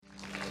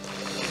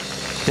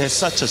There's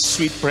such a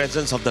sweet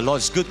presence of the Lord.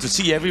 It's good to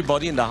see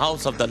everybody in the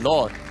house of the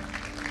Lord.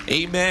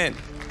 Amen.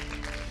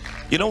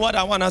 You know what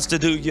I want us to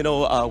do,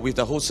 with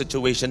the whole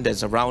situation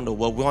that's around the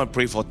world, we want to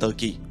pray for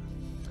Turkey.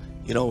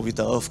 With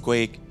the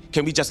earthquake.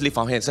 Can we just lift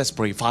our hands? Let's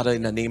pray. Father,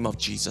 in the name of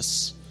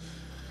Jesus.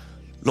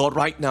 Lord,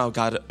 right now,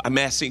 God, I'm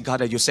asking, God,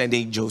 that you send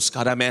angels.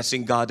 God, I'm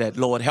asking, God, that,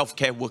 Lord,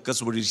 healthcare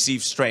workers will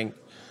receive strength.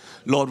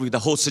 Lord, with the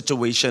whole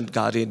situation,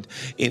 God,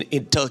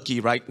 in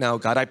Turkey right now,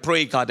 God, I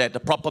pray, God, that the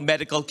proper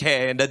medical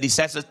care and the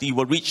necessity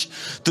will reach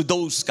to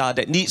those, God,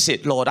 that needs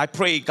it, Lord. I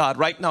pray, God,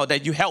 right now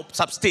that you help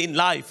sustain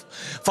life.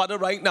 Father,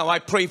 right now, I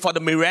pray for the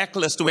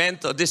miraculous to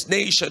enter this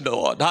nation,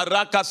 Lord.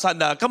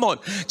 Harakasanda. Come on,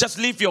 just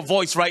lift your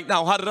voice right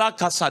now.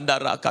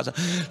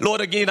 Harakasanda.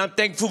 Lord, again, I'm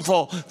thankful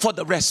for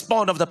the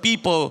response of the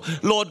people.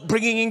 Lord,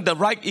 bringing in the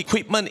right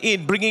equipment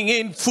in, bringing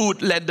in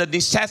food and the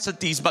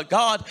necessities. But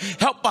God,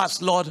 help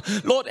us, Lord.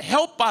 Lord,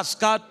 help us,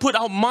 God, put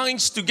our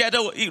minds together,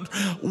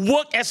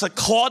 work as a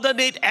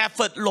coordinated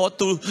effort, Lord,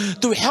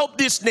 to help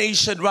this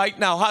nation right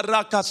now.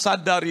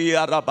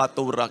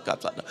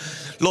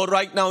 Lord,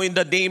 right now in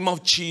the name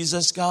of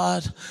Jesus,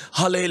 God,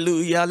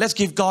 hallelujah. Let's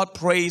give God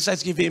praise.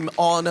 Let's give Him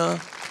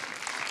honor.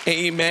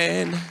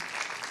 Amen.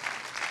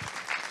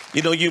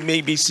 You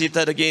may be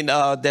seated again.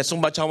 There's so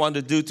much I want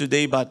to do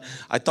today, but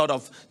I thought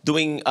of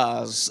doing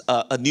a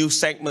new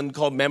segment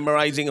called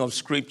Memorizing of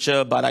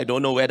Scripture, but I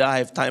don't know whether I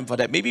have time for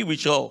that. Maybe we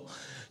shall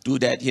do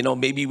that.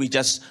 Maybe we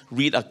just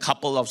read a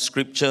couple of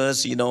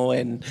scriptures,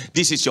 and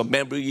this is your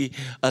memory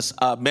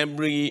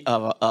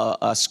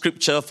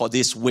scripture for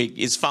this week.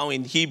 It's found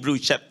in Hebrews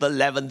chapter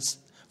 11,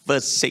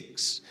 verse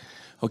 6.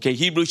 Okay,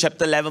 Hebrews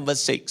chapter 11, verse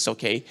 6.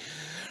 Okay.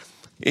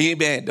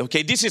 Amen.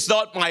 Okay, this is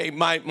not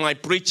my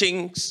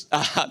preaching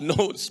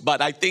notes,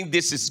 but I think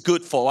this is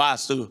good for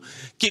us to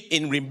keep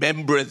in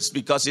remembrance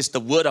because it's the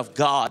word of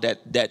God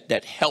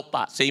that help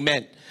us.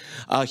 Amen.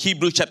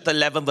 Hebrews chapter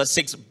 11, verse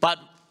 6. But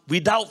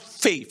without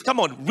faith, come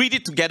on, read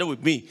it together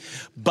with me.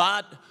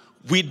 But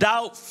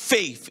without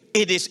faith,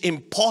 it is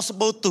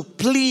impossible to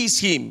please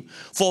Him.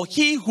 For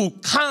he who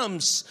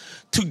comes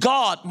to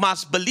God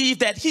must believe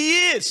that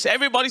He is.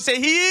 Everybody say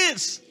He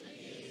is.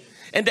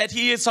 And that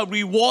He is a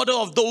rewarder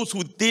of those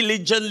who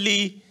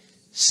diligently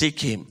seek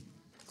Him.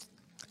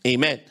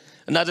 Amen.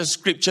 Another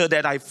scripture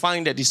that I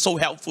find that is so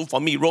helpful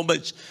for me,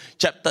 Romans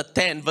chapter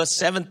 10, verse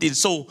 17.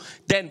 So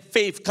then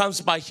faith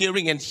comes by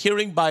hearing, and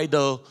hearing by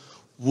the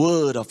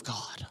word of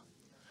God.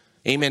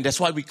 Amen. That's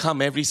why we come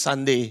every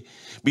Sunday.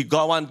 We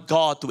want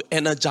God to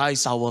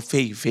energize our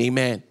faith.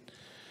 Amen.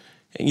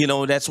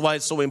 And that's why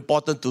it's so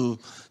important to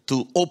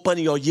open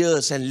your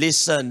ears and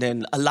listen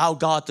and allow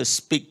God to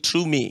speak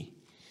through me.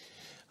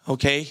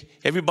 Okay,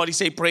 everybody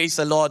say praise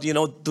the Lord.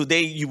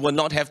 Today you will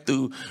not have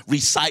to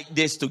recite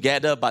this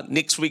together, but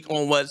next week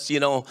onwards,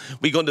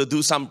 we're going to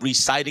do some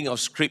reciting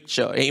of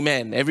scripture.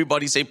 Amen.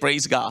 Everybody say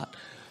praise God.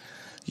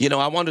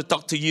 I want to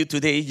talk to you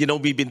today.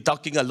 We've been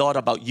talking a lot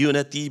about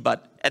unity,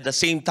 but at the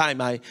same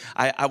time, I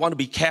want to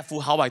be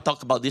careful how I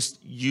talk about this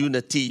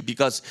unity,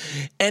 because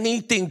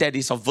anything that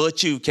is of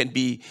virtue can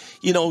be,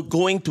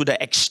 going to the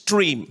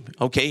extreme.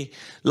 Okay,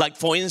 like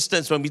for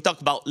instance, when we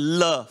talk about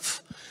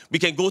love, we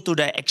can go to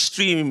the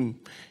extreme,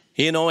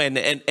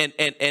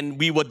 and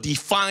we will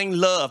define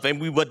love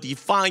and we will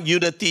define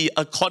unity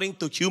according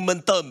to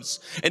human terms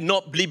and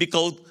not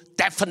biblical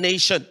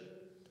definition.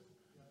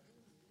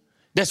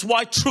 That's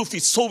why truth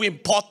is so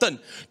important.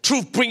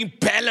 Truth brings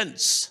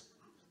balance.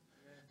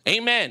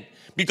 Amen.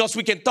 Because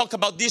we can talk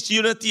about this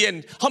unity.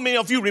 And how many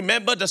of you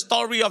remember the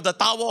story of the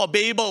Tower of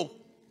Babel?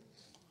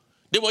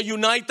 They were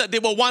united. They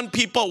were one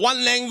people,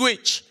 one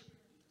language.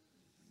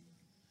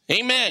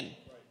 Amen.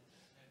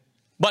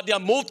 But their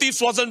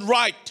motives wasn't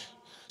right.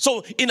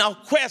 So in our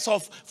quest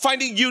of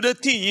finding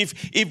unity,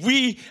 if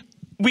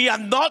we are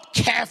not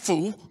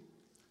careful,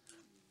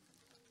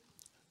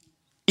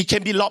 it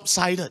can be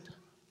lopsided.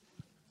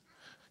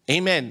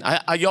 Amen.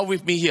 Are you all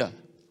with me here?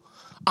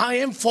 I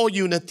am for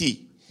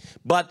unity,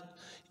 but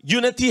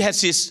unity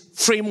has its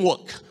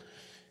framework.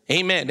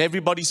 Amen.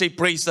 Everybody say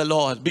praise the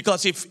Lord.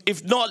 Because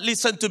if not,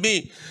 listen to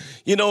me.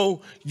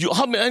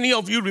 How many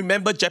of you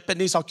remember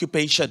Japanese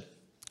occupation?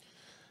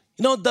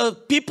 The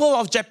people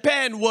of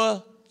Japan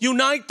were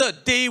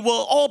united. They were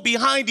all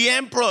behind the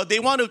emperor. They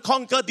want to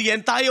conquer the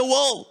entire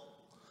world.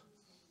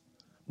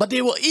 But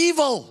they were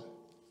evil.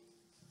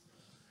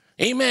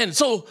 Amen.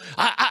 So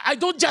I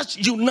don't just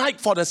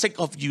unite for the sake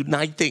of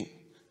uniting.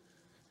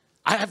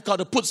 I have got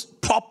to put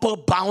proper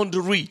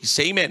boundaries.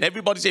 Amen.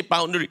 Everybody say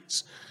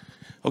boundaries.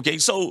 Okay,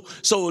 so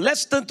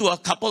let's turn to a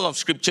couple of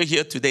scripture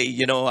here today.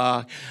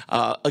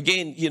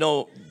 Again,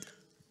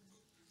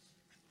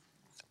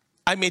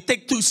 I may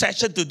take 2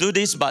 sessions to do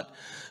this, but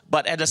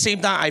at the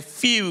same time, I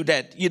feel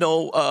that,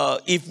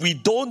 if we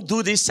don't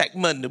do this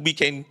segment, we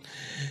can,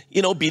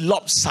 be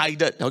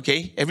lopsided,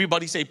 okay?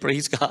 Everybody say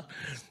praise God.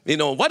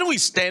 Why don't we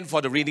stand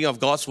for the reading of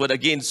God's word?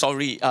 Again,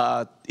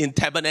 in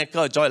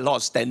Tabernacle, I enjoy a lot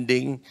of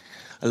standing,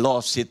 a lot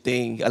of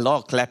sitting, a lot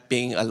of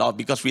clapping,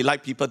 because we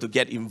like people to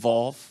get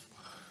involved.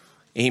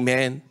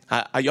 Amen.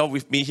 Are y'all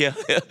with me here?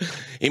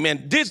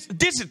 Amen. This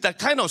is the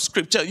kind of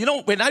scripture,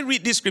 when I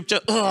read this scripture,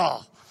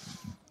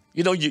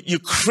 you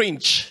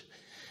cringe.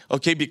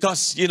 Okay,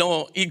 because,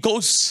 it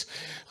goes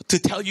to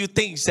tell you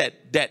things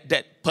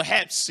that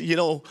perhaps,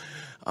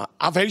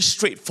 are very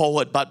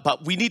straightforward,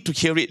 but we need to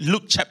hear it.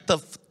 Luke chapter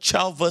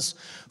 12, verse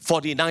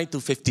 49 to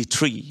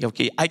 53.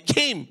 Okay, I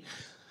came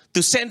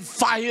to send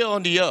fire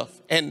on the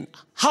earth, and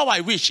how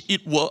I wish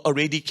it were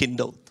already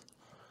kindled.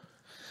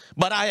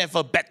 But I have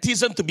a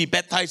baptism to be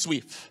baptized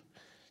with.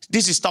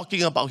 This is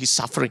talking about his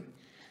suffering.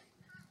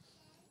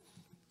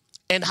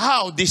 And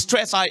how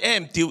distressed I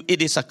am till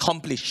it is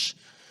accomplished.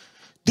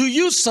 Do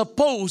you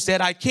suppose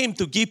that I came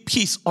to give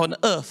peace on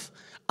earth?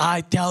 I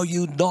tell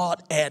you,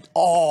 not at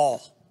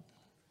all.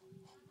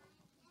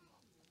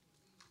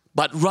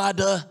 But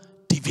rather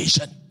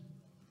division.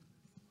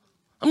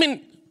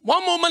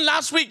 One moment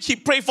last week he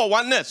prayed for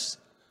oneness.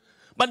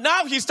 But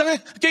now he's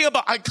talking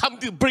about, I come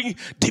to bring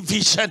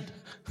division.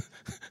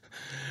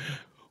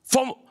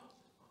 From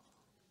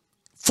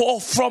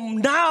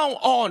now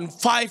on,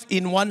 5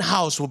 in one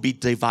house will be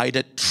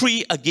divided.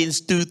 3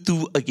 against 2,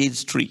 2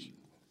 against 3.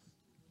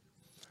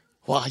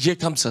 Wow, here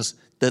comes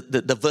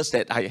the verse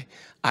that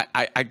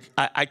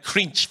I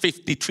cringe,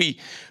 53.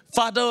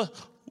 Father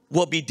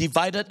will be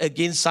divided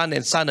against son,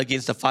 and son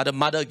against the father,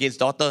 mother against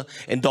daughter,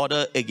 and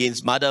daughter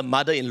against mother,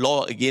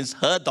 mother-in-law against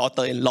her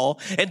daughter-in-law,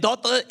 and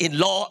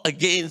daughter-in-law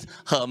against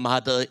her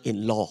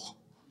mother-in-law.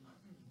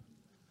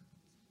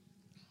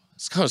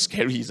 It's kind of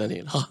scary, isn't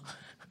it? Huh?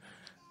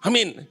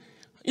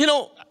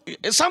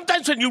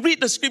 Sometimes when you read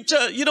the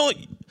scripture,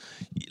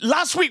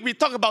 last week we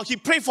talked about he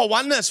prayed for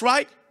oneness,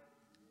 right?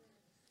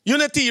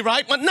 Unity,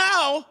 right? But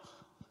now,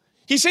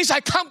 he says,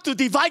 I come to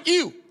divide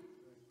you.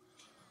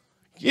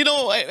 And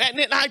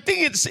I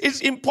think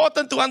it's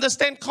important to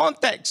understand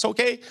context,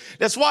 okay?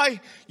 That's why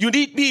you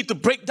need me to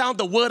break down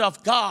the word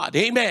of God,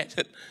 amen?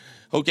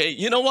 Okay,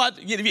 you know what?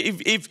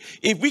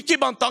 If we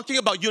keep on talking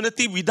about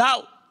unity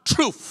without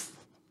truth,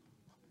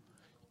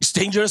 it's a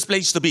dangerous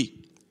place to be.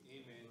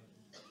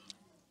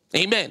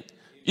 Amen.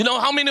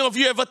 How many of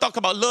you ever talk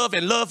about love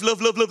and love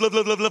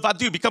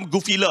until you become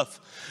goofy love?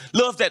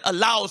 Love that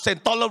allows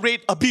and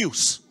tolerates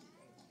abuse.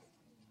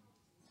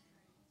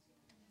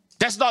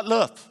 That's not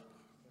love.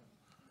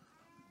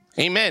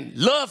 Amen.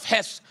 Love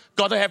has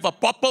got to have a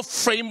proper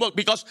framework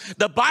because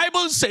the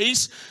Bible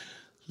says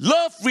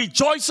love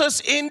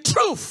rejoices in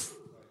truth.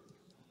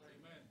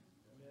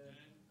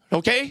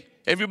 Okay?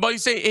 Everybody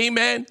say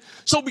amen.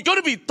 So we're going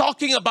to be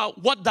talking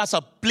about what does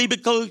a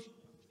biblical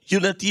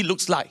unity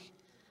looks like.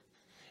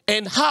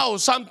 And how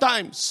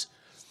sometimes,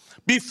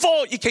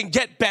 before it can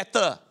get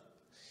better,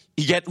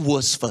 it gets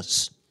worse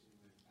first.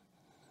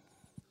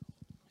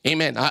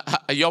 Amen. Are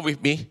you all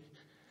with me?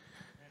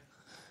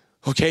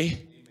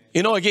 Okay.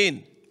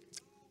 Again,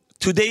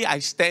 today I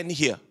stand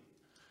here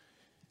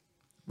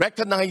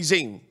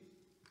recognizing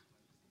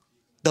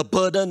the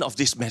burden of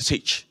this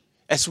message,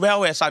 as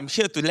well as I'm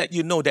here to let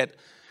you know that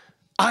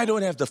I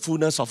don't have the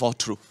fullness of all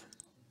truth.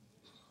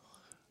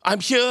 I'm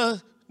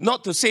here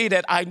not to say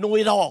that I know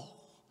it all.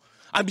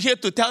 I'm here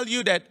to tell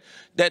you that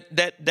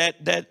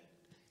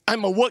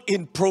I'm a work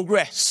in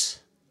progress.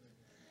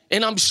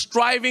 And I'm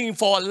striving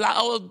for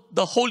allow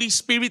the Holy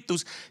Spirit to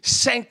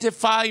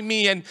sanctify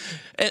me. And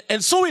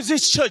so is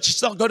this church.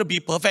 It's not going to be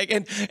perfect.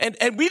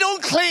 And we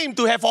don't claim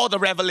to have all the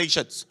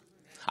revelations.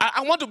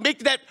 I want to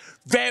make that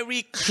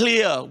very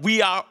clear.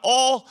 We are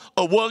all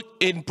a work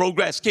in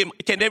progress. Can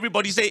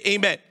everybody say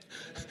amen?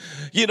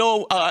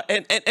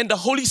 And the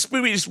Holy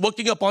Spirit is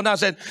working upon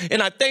us. And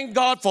I thank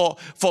God for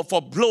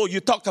Blow. You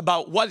talk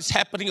about what is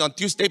happening on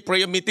Tuesday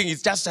prayer meeting.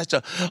 It's just such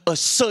a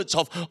surge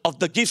of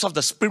the gifts of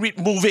the Spirit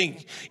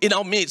moving in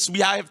our midst. We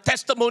have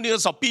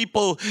testimonials of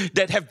people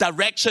that have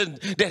direction,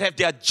 that have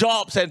their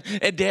jobs, and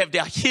they have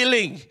their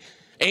healing.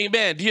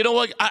 Amen. You know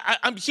what?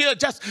 I'm here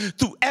just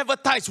to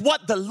advertise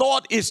what the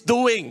Lord is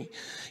doing.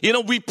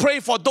 We pray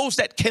for those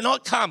that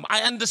cannot come.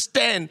 I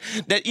understand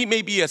that it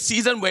may be a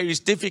season where it's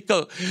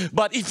difficult.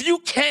 But if you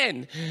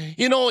can,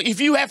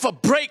 if you have a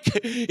break,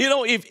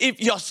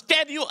 if your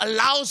schedule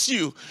allows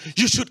you,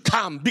 you should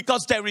come.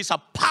 Because there is a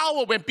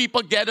power when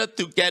people gather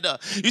together.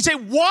 You say,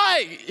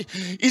 why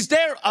is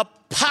there a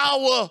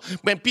power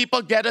when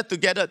people gather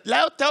together?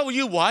 I'll tell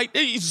you why.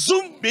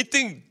 Zoom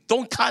meeting,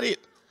 don't cut it.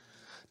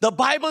 The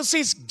Bible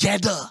says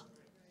gather.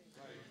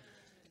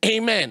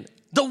 Amen.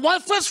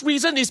 The first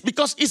reason is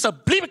because it's a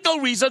biblical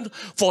reason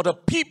for the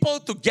people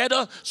to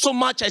gather so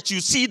much as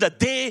you see the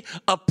day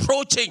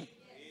approaching.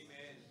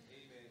 Amen.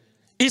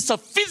 It's a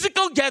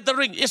physical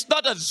gathering. It's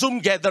not a Zoom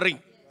gathering.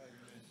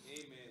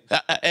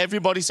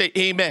 Everybody say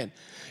amen.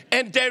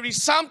 And there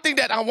is something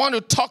that I want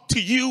to talk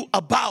to you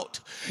about.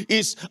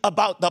 Is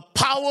about the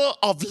power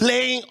of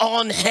laying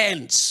on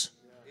hands.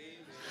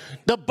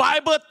 The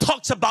Bible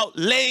talks about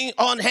laying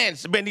on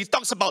hands. When he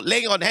talks about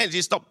laying on hands,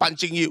 he's not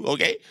punching you,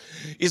 okay?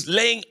 It's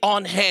laying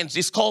on hands.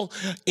 It's called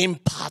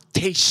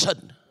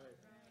impartation.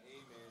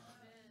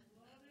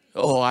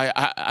 Oh,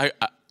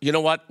 you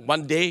know what?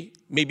 One day,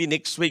 maybe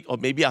next week or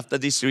maybe after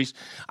this series,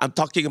 I'm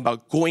talking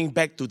about going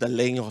back to the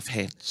laying of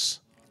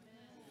hands.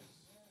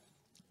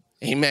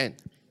 Amen.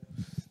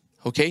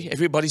 Okay,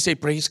 everybody say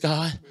praise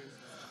God.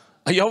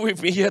 Are y'all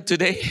with me here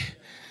today?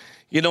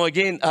 You know,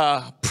 again,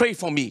 pray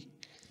for me.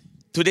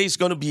 Today is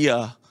going to be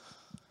a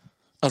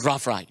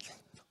rough ride.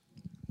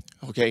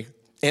 Okay?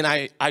 And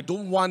I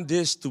don't want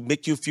this to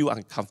make you feel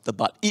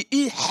uncomfortable. But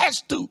it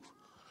has to.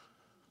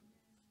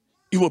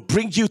 It will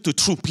bring you to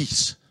true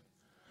peace.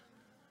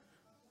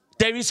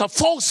 There is a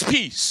false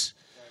peace.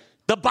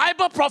 The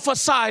Bible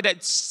prophesied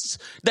that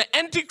the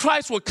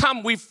Antichrist will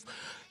come with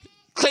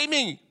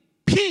claiming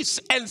peace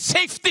and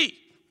safety.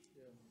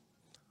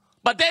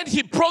 But then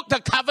he broke the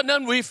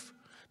covenant with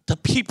the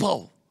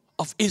people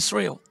of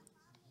Israel.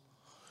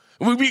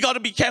 We got to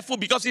be careful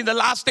because in the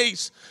last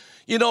days,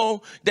 you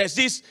know, there's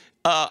this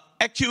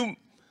ecumenical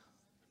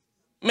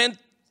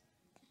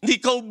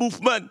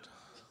movement.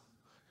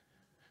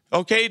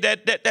 Okay,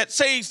 that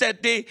says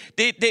that they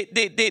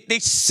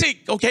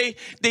seek, okay,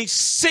 they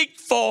seek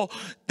for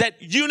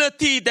that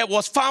unity that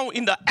was found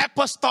in the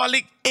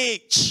apostolic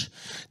age.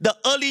 The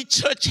early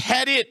church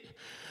had it,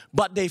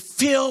 but they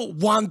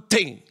failed one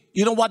thing.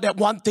 You know what that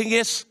one thing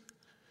is?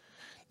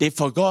 They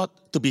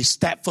forgot to be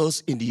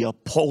steadfast in the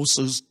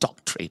apostles'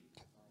 doctrine.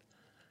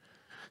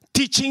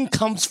 Teaching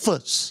comes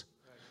first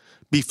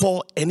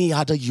before any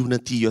other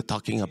unity you're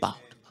talking about.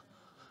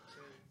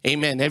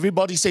 Amen.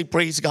 Everybody say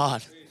praise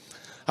God.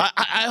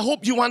 I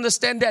hope you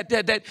understand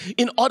that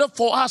in order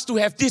for us to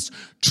have this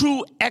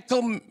true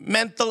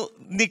ecumenical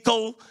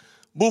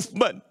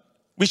movement,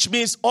 which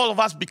means all of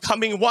us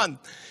becoming one,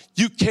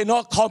 you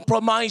cannot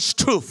compromise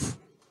truth.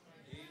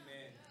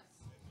 Amen.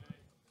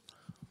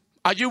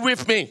 Are you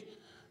with me?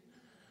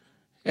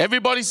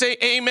 Everybody say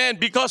amen,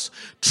 because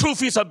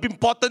truth is an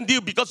important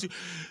deal, because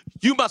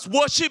you must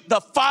worship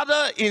the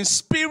Father in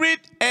spirit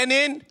and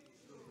in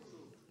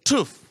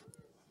truth.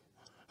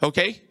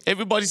 Okay?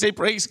 Everybody say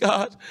praise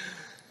God.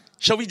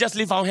 Shall we just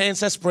lift our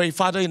hands? Let's pray.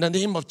 Father, in the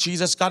name of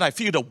Jesus, God, I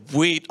feel the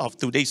weight of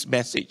today's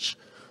message.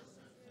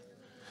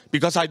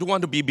 Because I don't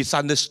want to be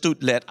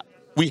misunderstood that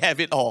we have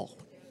it all.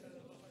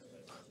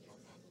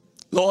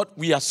 Lord,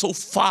 we are so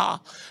far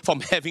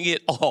from having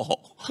it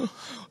all.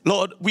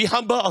 Lord, we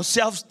humble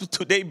ourselves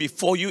today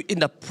before you in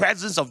the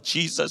presence of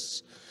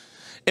Jesus.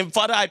 And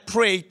Father, I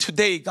pray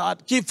today,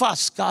 God, give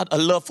us, God, a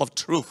love of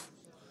truth.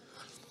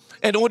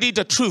 And only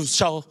the truth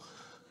shall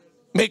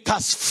make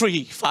us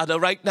free, Father,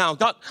 right now.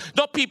 God,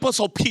 not people's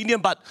opinion,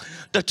 but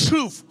the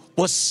truth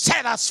will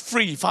set us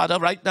free, Father,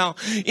 right now.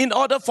 In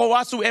order for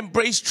us to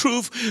embrace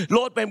truth,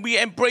 Lord, when we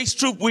embrace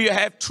truth, we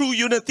have true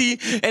unity.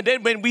 And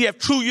then when we have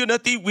true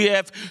unity, we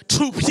have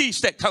true peace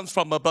that comes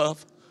from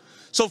above.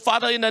 So,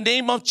 Father, in the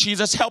name of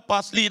Jesus, help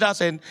us, lead us,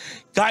 and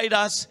guide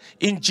us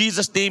in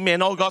Jesus' name.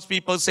 And all God's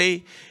people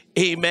say,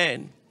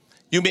 amen.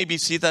 You may be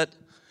seated.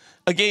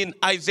 Again,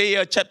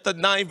 Isaiah chapter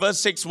 9, verse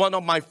 6, one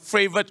of my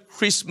favorite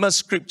Christmas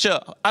scripture.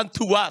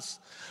 Unto us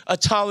a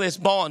child is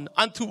born,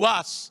 unto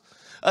us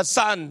a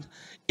son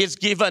is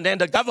given,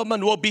 and the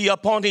government will be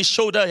upon his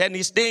shoulder, and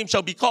his name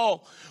shall be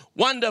called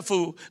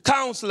Wonderful,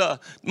 Counselor,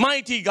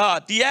 Mighty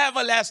God, the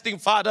Everlasting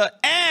Father,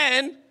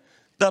 and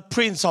the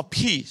Prince of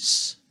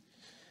Peace.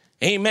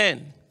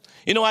 Amen.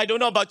 You know, I don't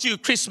know about you,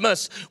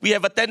 Christmas, we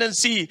have a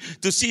tendency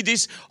to see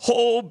this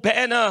whole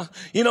banner.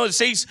 You know, it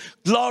says,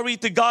 glory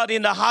to God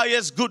in the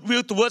highest,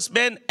 goodwill towards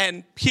men,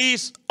 and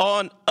peace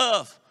on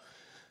earth.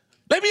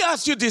 Let me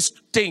ask you this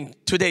thing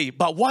today,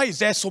 but why is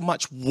there so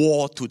much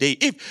war today?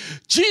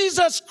 If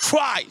Jesus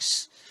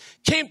Christ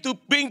came to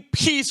bring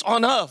peace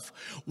on earth,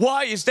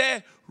 why is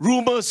there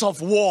rumors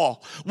of war?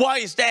 Why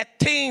is there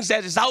things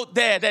that is out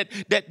there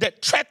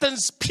that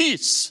threatens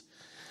peace?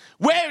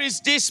 Where is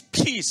this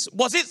peace?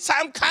 Was it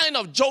some kind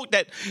of joke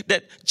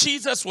that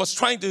Jesus was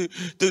trying to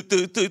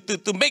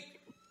make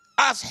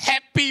us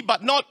happy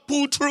but not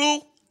pull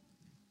through?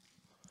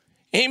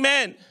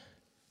 Amen.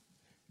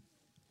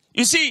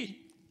 You see,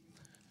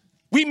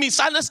 we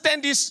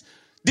misunderstand this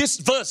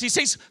verse. He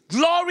says,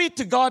 glory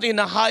to God in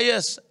the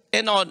highest,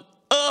 and on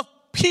earth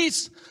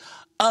peace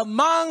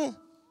among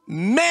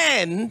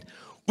men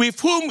with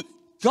whom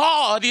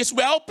God is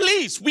well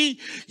pleased. When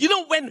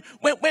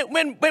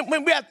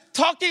we are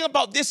talking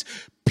about this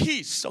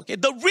peace, okay,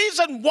 the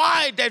reason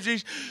why there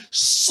is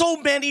so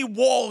many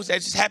wars that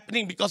is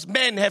happening because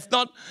men have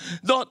not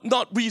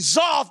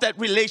resolved that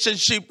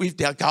relationship with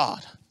their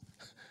God.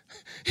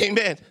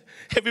 Amen.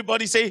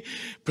 Everybody say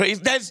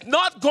praise. There's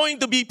not going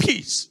to be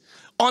peace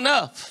on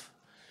earth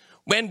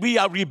when we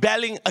are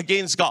rebelling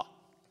against God.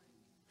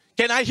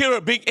 Can I hear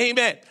a big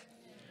amen?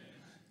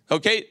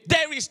 Okay,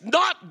 there is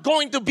not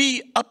going to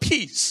be a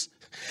peace.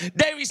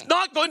 There is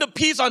not going to be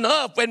peace on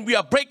earth when we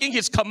are breaking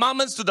his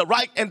commandments to the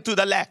right and to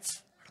the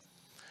left.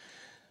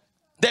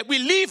 That we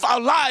live our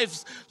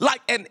lives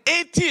like an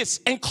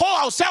atheist and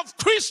call ourselves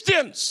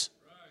Christians.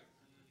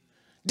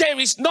 There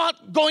is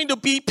not going to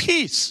be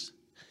peace.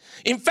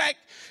 In fact,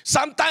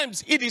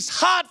 sometimes it is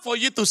hard for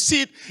you to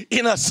sit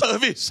in a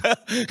service.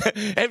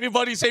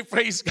 Everybody say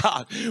praise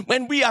God.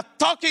 When we are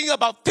talking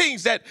about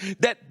things that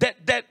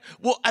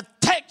will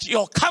attack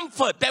your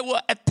comfort, that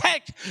will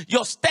attack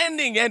your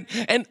standing,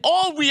 and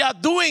all we are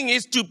doing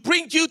is to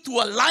bring you to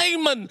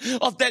alignment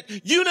of that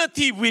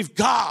unity with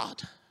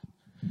God.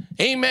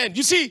 Amen.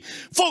 You see,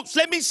 folks,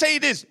 let me say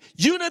this.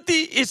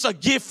 Unity is a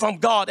gift from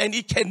God, and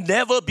it can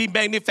never be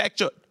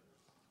manufactured.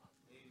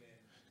 Amen.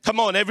 Come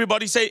on,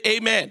 everybody say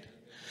amen.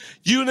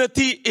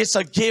 Unity is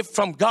a gift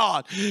from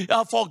God.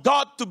 For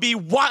God to be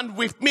one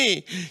with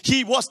me,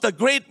 He was the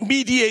great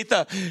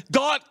mediator.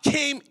 God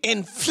came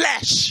in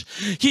flesh.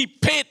 He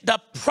paid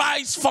the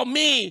price for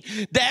me,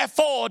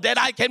 therefore, that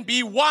I can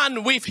be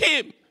one with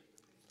Him.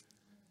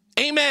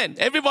 Amen.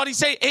 Everybody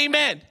say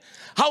amen.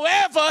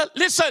 However,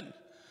 listen,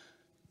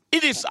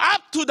 it is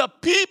up to the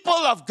people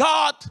of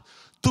God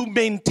to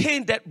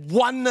maintain that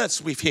oneness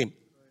with Him.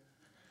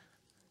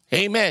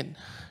 Amen.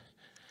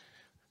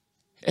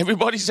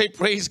 Everybody say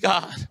praise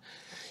God.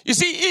 You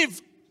see,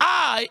 if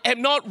I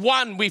am not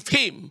one with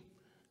Him,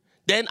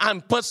 then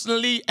I'm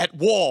personally at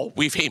war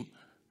with Him.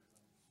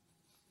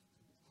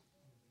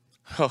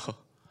 Oh,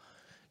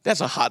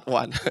 that's a hard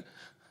one.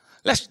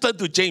 Let's turn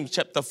to James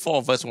chapter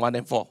 4, verse 1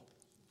 and 4.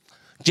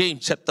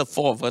 James chapter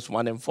 4, verse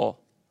 1 and 4.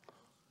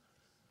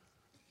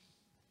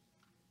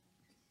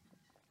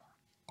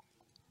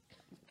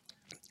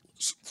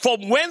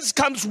 From whence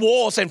comes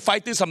wars and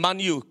fightings among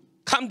you?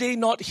 Come they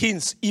not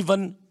hints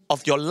even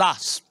of your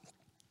lust?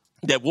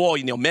 That war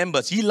in your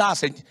members, ye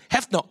lust and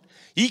have not.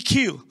 Ye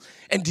kill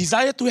and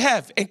desire to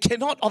have and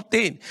cannot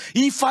obtain.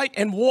 Ye fight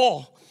and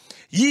war.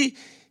 Yet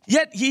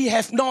ye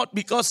have not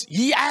because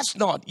ye ask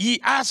not. Ye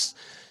ask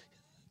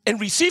and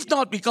receive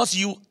not because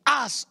you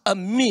ask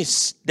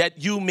amiss,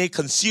 that you may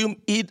consume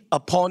it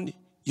upon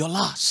your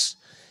lust.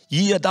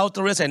 Ye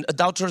adulterers and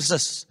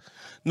adulteresses,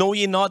 know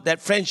ye not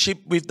that friendship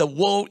with the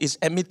world is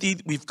enmity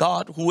with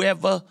God?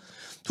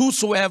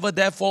 Whosoever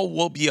therefore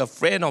will be a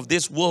friend of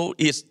this world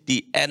is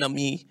the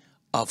enemy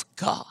of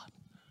God.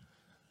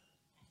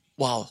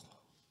 Wow,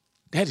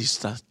 that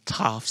is a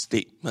tough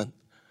statement.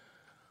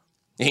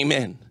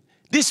 Amen.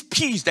 This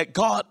peace that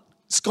God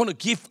is going to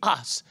give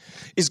us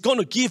is going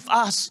to give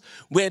us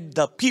with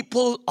the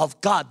people of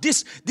God.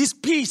 This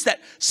peace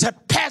that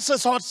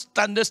surpasses our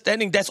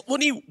understanding. There's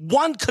only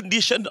one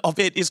condition of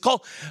it. It's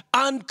called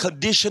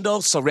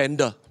unconditional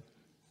surrender.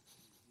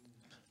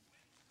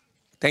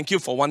 Thank you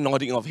for one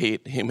nodding of head.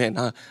 Amen.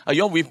 Are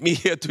you all with me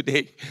here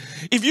today?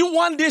 If you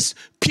want this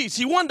peace,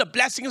 you want the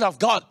blessings of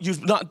God,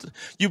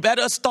 you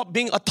better stop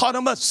being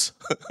autonomous.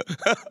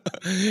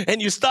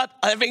 And you start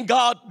having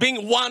God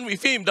being one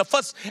with Him. The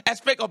first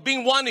aspect of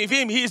being one with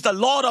Him, He is the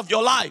Lord of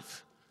your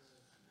life.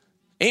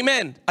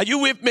 Amen. Are you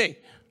with me?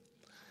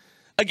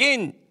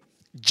 Again,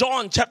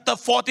 John chapter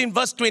 14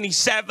 verse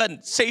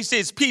 27 says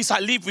this, peace I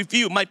leave with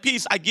you, my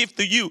peace I give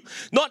to you.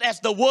 Not as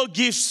the world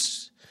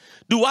gives,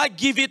 do I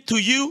give it to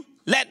you.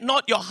 Let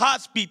not your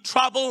hearts be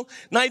troubled,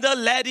 neither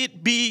let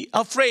it be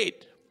afraid.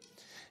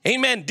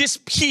 Amen. This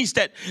peace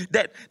that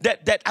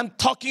I'm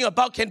talking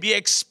about can be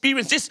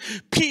experienced. This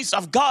peace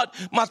of God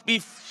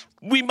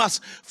we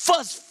must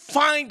first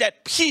find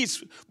that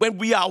peace when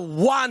we are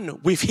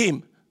one with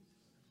Him.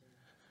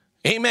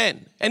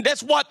 Amen. And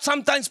that's what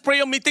sometimes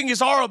prayer meeting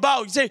is all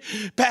about. You say,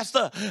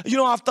 Pastor,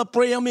 after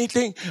prayer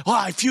meeting,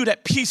 I feel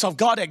that peace of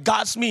God that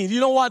guards me. You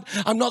know what?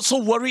 I'm not so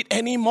worried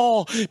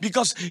anymore,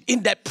 because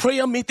in that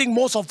prayer meeting,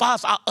 most of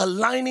us are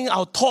aligning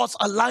our thoughts,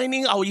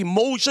 aligning our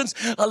emotions,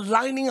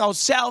 aligning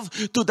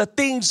ourselves to the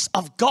things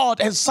of God.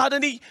 And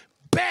suddenly,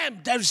 bam,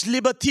 there is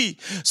liberty.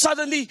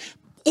 Suddenly,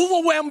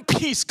 overwhelming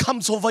peace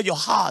comes over your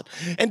heart.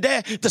 And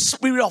there, the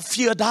spirit of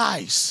fear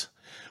dies.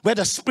 Where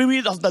the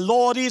Spirit of the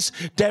Lord is,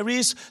 there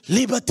is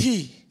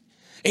liberty.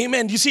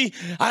 Amen. You see,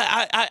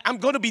 I'm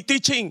going to be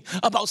teaching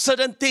about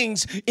certain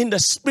things in the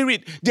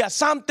Spirit. There are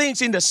some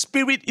things in the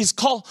Spirit is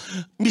called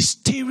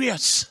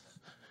mysterious.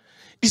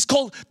 It's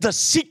called the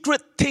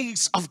secret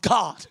things of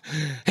God.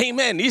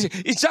 Amen.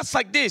 It's just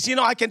like this.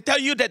 I can tell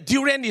you that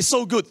durian is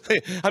so good.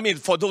 I mean,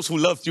 for those who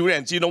love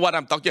durians, you know what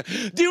I'm talking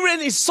about.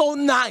 Durian is so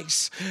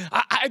nice.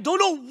 I don't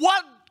know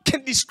what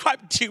can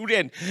describe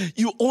durian.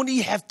 You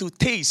only have to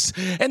taste.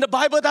 And the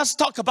Bible does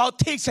talk about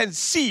taste and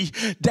see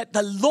that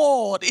the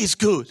Lord is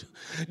good.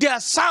 There are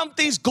some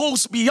things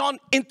goes beyond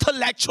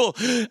intellectual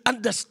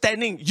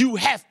understanding. You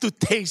have to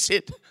taste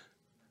it.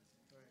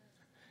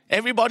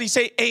 Everybody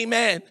say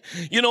amen.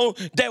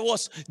 There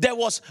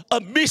was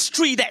a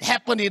mystery that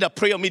happened in a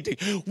prayer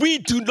meeting. We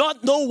do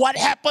not know what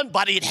happened,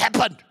 but it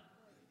happened.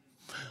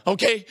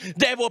 Okay?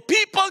 There were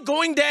people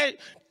going there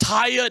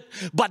tired,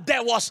 but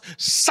there was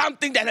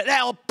something that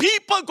there are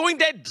people going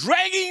there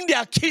dragging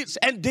their kids,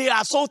 and they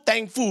are so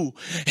thankful.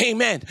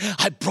 Amen.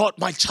 I brought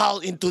my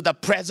child into the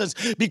presence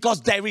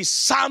because there is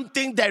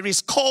something that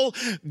is called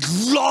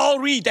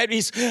glory that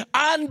is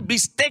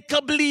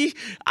unmistakably,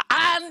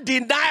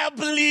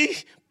 undeniably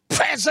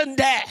present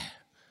there.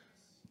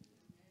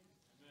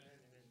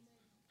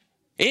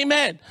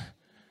 Amen.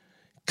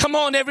 Come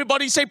on,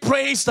 everybody say,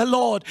 praise the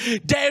Lord.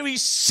 There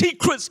is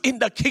secrets in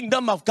the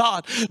kingdom of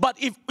God. But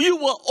if you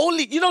were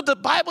only, the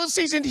Bible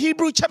says in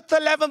Hebrews chapter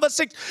 11 verse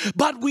 6,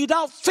 but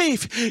without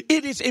faith,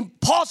 it is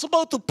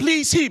impossible to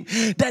please him.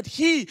 That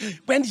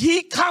when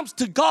he comes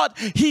to God,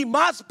 he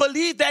must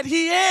believe that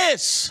he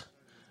is.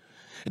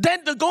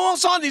 Then it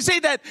goes on to say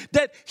that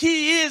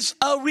he is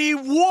a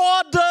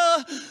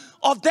rewarder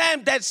of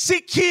them that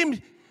seek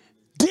him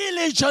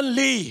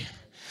diligently.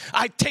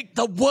 I take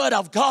the word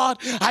of God,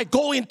 I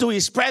go into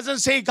his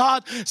presence, say,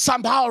 God,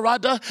 somehow or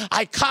other,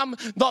 I come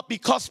not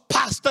because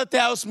pastor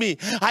tells me.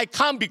 I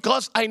come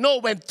because I know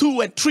when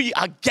 2 and 3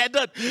 are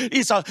gathered,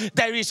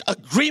 there is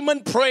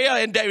agreement prayer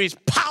and there is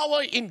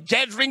power in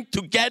gathering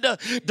together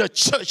the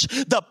church,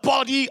 the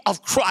body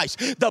of Christ,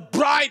 the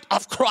bride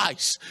of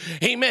Christ.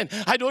 Amen.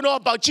 I don't know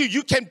about you.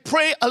 You can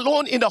pray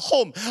alone in the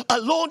home.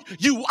 Alone,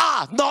 you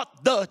are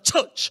not the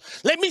church.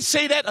 Let me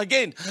say that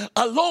again.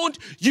 Alone,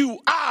 you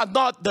are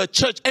not the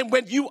church. And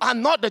when you are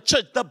not the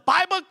church, the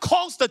Bible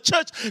calls the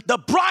church the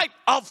bride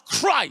of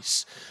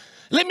Christ.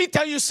 Let me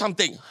tell you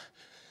something.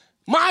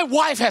 My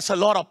wife has a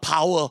lot of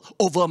power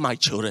over my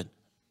children.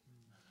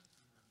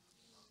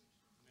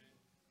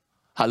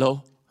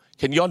 Hello?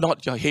 Can you all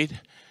nod your head?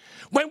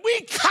 When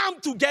we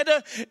come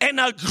together and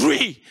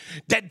agree,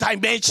 that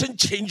dimension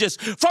changes.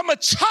 From a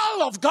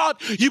child of God,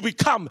 you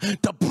become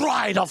the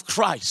bride of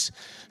Christ.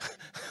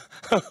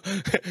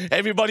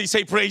 Everybody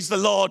say, praise the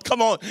Lord.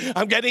 Come on.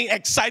 I'm getting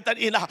excited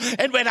enough.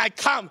 And when I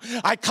come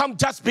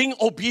just being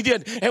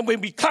obedient. And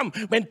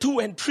when 2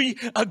 and 3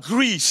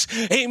 agrees,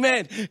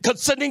 amen,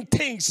 concerning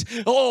things,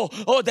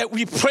 that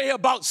we pray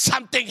about,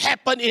 something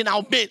happen in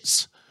our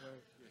midst.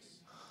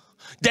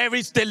 There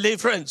is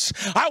deliverance.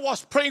 I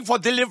was praying for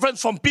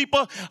deliverance from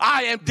people.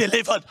 I am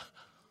delivered.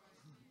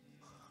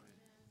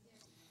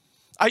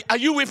 Are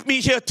you with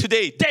me here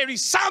today? There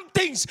is some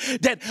things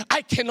that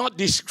I cannot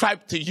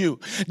describe to you.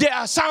 There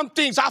are some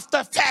things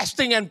after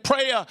fasting and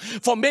prayer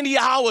for many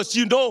hours,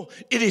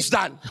 it is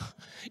done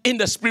in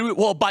the spirit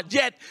world. But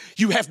yet,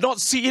 you have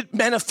not seen it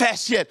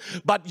manifest yet.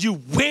 But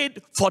you wait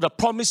for the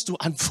promise to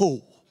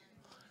unfold.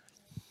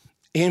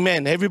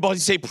 Amen. Everybody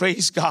say,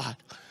 praise God.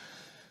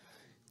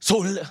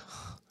 So,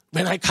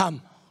 when I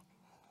come,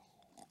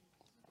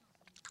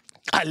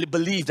 I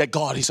believe that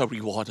God is a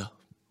rewarder.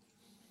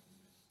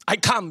 I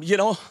come,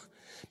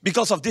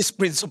 because of this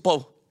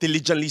principle,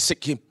 diligently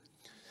seek him.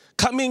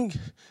 Coming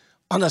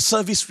on a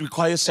service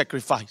requires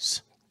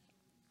sacrifice.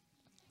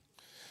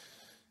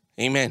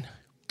 Amen.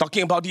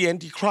 Talking about the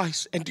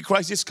Antichrist.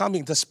 Antichrist is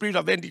coming. The spirit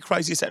of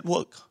Antichrist is at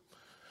work.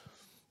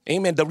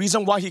 Amen. The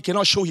reason why he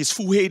cannot show his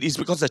full head is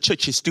because the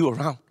church is still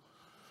around.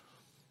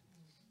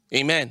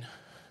 Amen.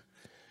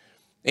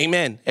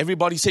 Amen.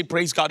 Everybody say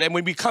praise God. And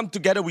when we come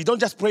together, we don't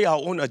just pray our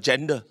own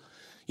agenda.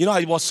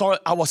 I was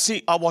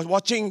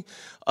watching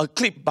a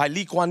clip by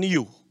Lee Kuan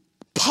Yew.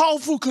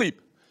 Powerful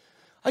clip.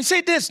 I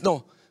say this,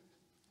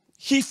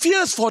 he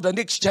fears for the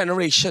next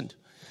generation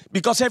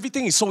because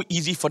everything is so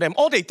easy for them.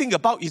 All they think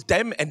about is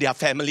them and their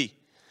family.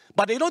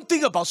 But they don't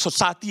think about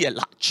society at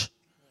large.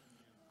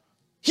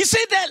 He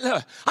said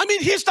that.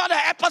 He's not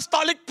an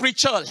apostolic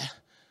preacher.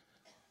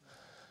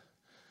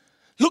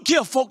 Look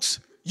here, folks.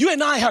 You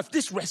and I have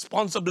this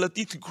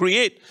responsibility to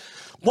create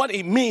what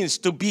it means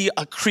to be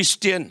a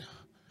Christian.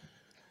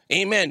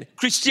 Amen.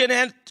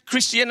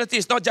 Christianity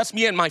is not just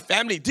me and my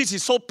family. This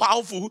is so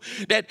powerful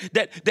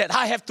that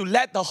I have to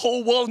let the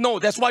whole world know.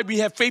 That's why we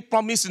have Faith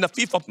Promise in the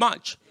 5th of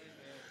March.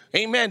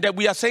 Amen. That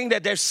we are saying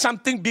that there's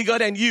something bigger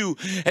than you.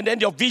 And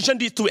then your vision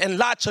needs to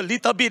enlarge a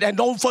little bit and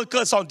don't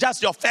focus on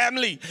just your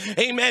family.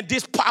 Amen.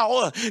 This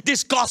power,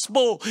 this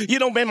gospel.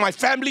 When my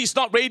family is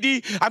not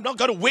ready, I'm not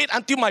going to wait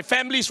until my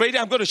family is ready.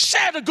 I'm going to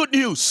share the good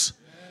news.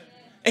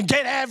 And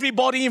get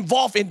everybody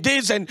involved in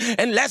this. And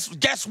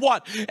guess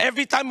what?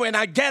 Every time when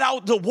I get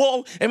out the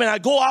world and when I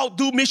go out,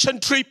 do mission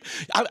trip,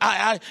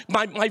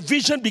 my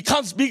vision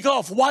becomes bigger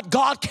of what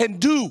God can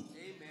do.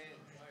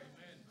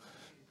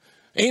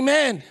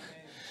 Amen.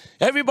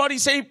 Everybody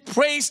say,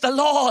 praise the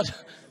Lord.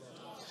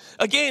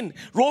 Again,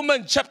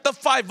 Romans chapter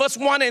 5, verse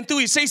 1 and 2,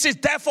 it says,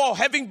 therefore,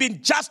 having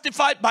been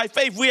justified by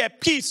faith, we have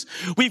peace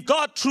with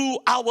God through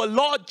our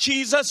Lord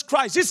Jesus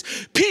Christ.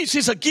 This peace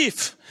is a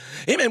gift.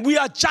 Amen. We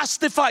are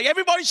justified.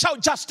 Everybody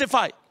shout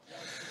justified.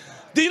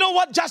 Do you know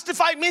what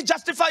justified means?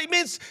 Justified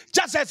means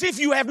just as if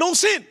you have no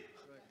sin.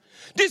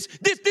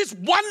 This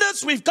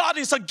oneness with God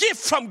is a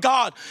gift from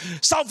God.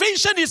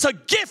 Salvation is a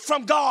gift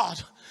from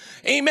God.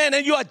 Amen.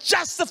 And you are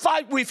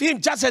justified with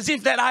him just as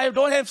if that I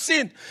don't have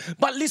sin.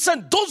 But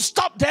listen, don't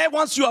stop there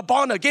once you are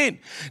born again.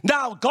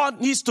 Now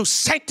God needs to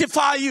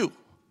sanctify you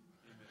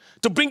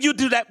to bring you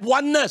to that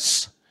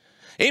oneness.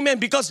 Amen.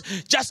 Because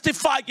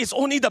justified is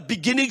only the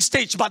beginning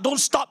stage, but don't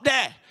stop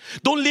there.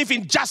 Don't live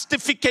in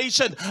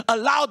justification.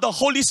 Allow the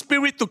Holy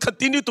Spirit to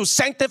continue to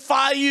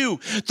sanctify you,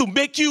 to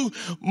make you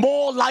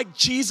more like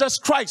Jesus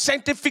Christ.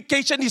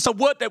 Sanctification is a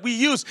word that we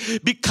use.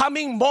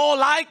 Becoming more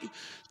like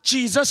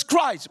Jesus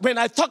Christ. When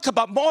I talk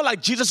about more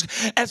like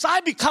Jesus, as I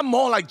become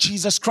more like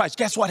Jesus Christ,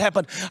 guess what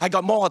happened? I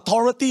got more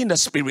authority in the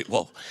spirit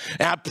world.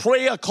 And I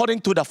pray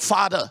according to the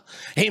Father.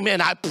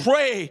 Amen. I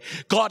pray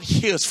God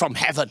hears from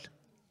heaven.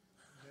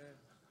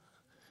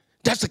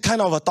 That's the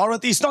kind of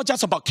authority. It's not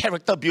just about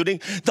character building.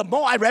 The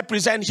more I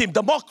represent Him,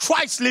 the more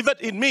Christ liveth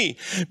in me.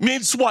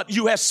 Means what?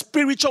 You have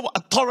spiritual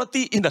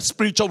authority in the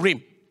spiritual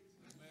realm.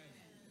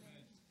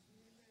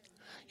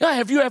 Yeah,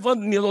 have you ever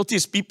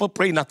noticed people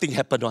pray, nothing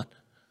happen?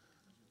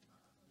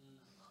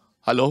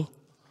 Hello?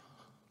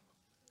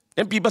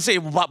 Then people say,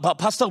 but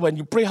Pastor, when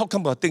you pray, how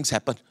come things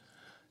happen?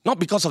 Not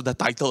because of the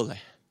title.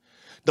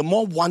 The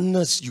more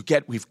oneness you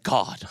get with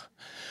God,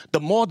 the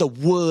more the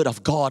word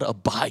of God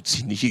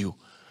abides in you.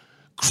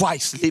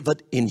 Christ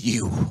liveth in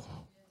you.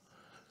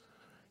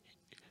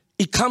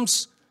 It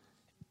comes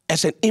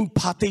as an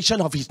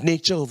impartation of His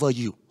nature over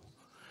you.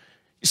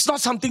 It's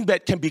not something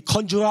that can be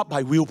conjured up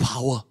by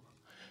willpower.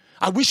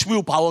 I wish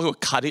willpower would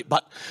cut it,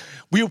 but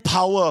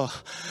willpower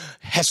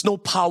has no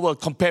power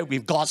compared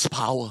with God's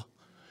power.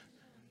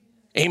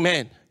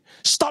 Amen.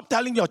 Stop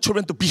telling your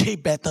children to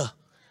behave better.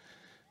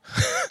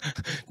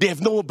 They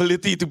have no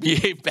ability to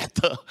behave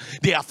better.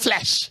 They are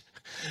flesh.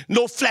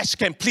 No flesh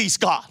can please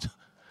God.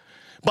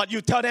 But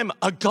you tell them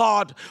a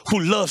God who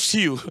loves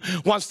you,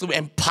 wants to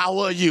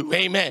empower you.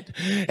 Amen.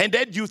 And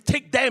then you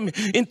take them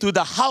into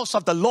the house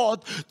of the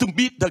Lord to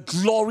meet the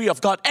glory of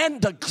God. And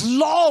the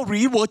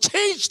glory will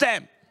change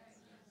them.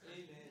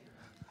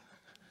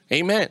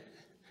 Amen.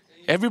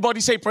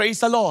 Everybody say, praise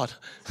the Lord.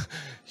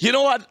 You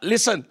know what?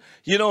 Listen,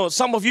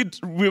 some of you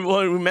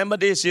will remember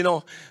this,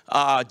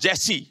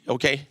 Jesse,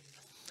 okay?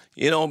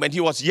 When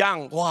he was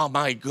young, wow,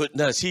 my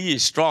goodness, he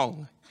is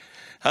strong.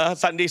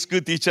 Sunday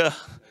school teacher.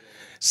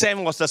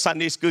 Sam was the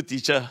Sunday school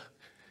teacher.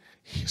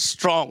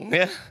 Strong,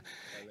 yeah?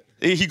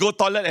 He go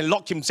toilet and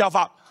lock himself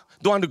up.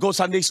 Don't want to go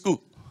Sunday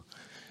school.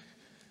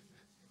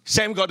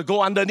 Sam got to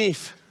go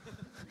underneath.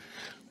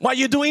 Why are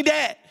you doing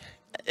that?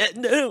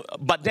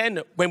 But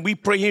then when we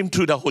pray him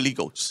through the Holy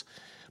Ghost.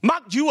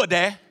 Mark, you were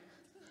there.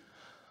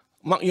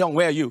 Mark Young,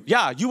 where are you?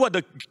 Yeah, you were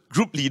the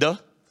group leader.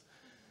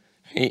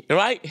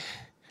 Right?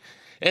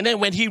 And then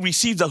when he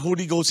received the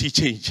Holy Ghost, he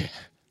changed.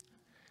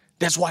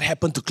 That's what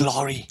happened to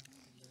glory.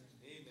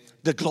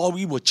 The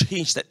glory will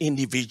change that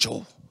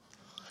individual.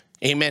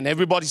 Amen.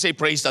 Everybody say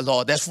praise the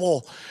Lord.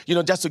 Therefore,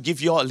 just to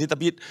give you all a little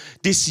bit,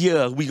 this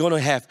year we're going to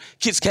have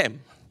kids camp.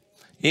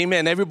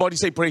 Amen. Everybody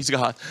say praise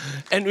God.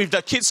 And with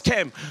the kids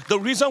camp, the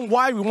reason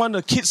why we want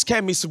the kids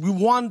camp is we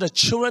want the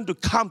children to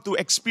come to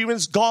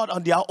experience God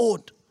on their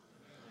own.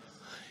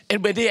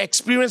 And when they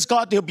experience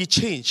God, they'll be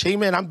changed.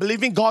 Amen. I'm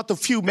believing God to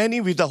fill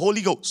many with the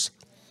Holy Ghost.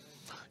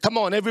 Come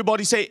on,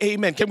 everybody say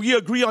amen. Can we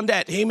agree on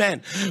that?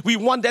 Amen. We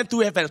want them to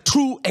have a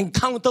true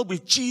encounter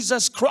with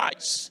Jesus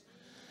Christ.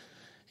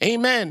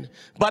 Amen.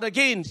 But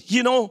again,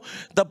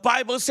 the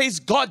Bible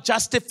says God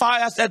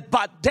justifies us.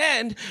 But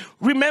then,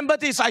 remember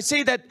this, I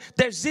say that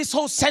there's this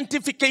whole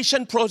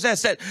sanctification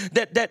process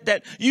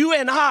that you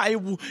and I,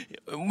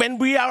 when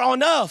we are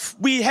on earth,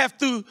 we have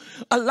to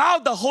allow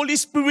the Holy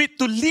Spirit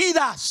to lead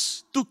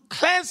us, to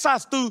cleanse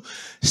us, to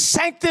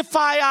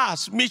sanctify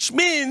us, which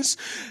means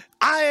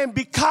I am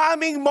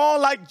becoming more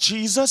like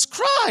Jesus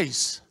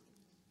Christ.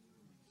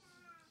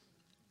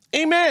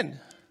 Amen.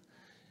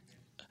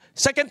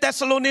 2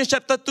 Thessalonians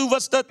chapter 2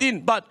 verse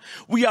 13. But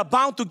we are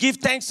bound to give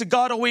thanks to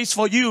God always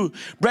for you,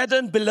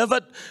 brethren,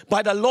 beloved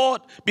by the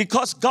Lord,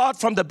 because God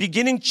from the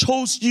beginning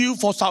chose you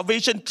for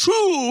salvation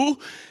through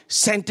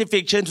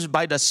sanctification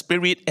by the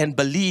Spirit and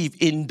believe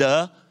in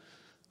the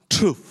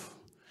truth.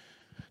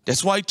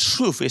 That's why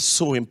truth is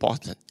so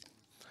important.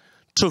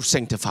 Truth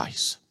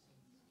sanctifies.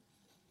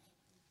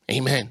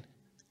 Amen.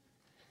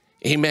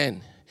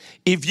 Amen.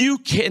 If you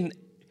can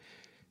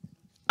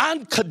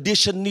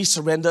unconditionally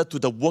surrender to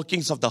the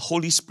workings of the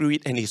Holy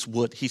Spirit and His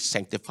Word, He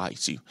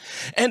sanctifies you.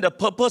 And the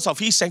purpose of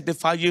He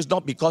sanctifying you is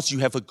not because you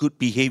have a good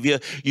behavior,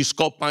 you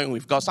score point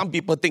with God. Some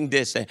people think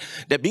this,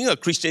 that being a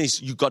Christian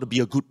is you got to be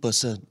a good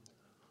person.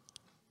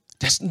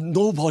 There's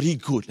nobody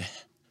good.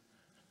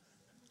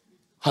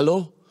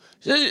 Hello?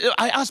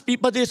 I ask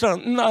people this,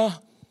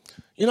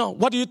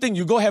 what do you think?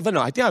 You go heaven?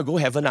 I think I'll go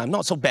heaven. I'm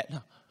not so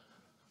bad.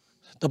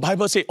 The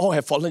Bible says, all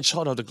have fallen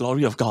short of the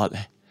glory of God.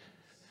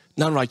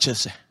 None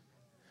righteous.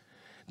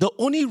 The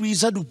only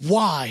reason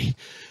why,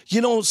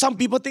 some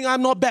people think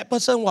I'm not a bad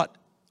person, what?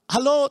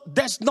 Hello?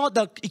 That's not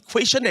the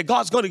equation that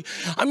God's going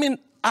to...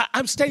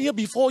 I'm standing here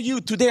before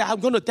you today. I'm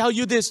going to tell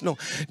you this. No,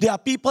 there are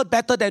people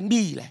better than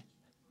me.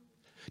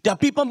 There are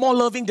people more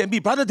loving than me.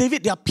 Brother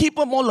David, there are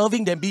people more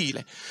loving than me.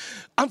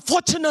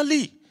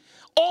 Unfortunately,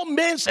 all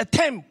men's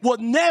attempt will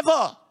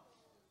never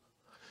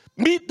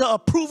meet the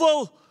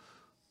approval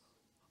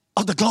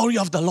of the glory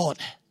of the Lord.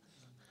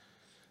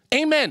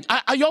 Amen.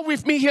 Are you all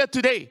with me here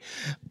today?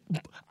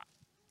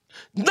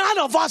 None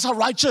of us are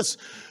righteous.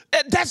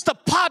 That's the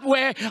part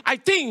where I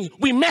think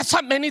we mess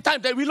up many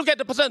times. That we look at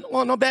the person,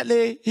 oh, not bad,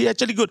 he's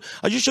actually good.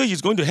 Are you sure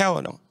he's going to hell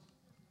or not?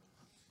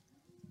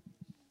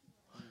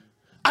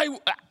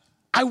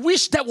 I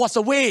wish that was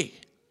the way.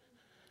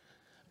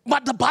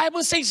 But the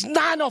Bible says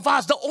none of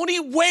us. The only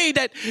way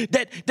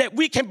that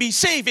we can be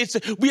saved is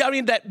we are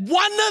in that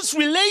oneness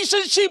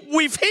relationship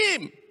with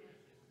Him.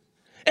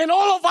 And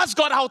all of us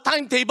got our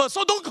timetable,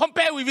 so don't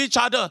compare with each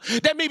other.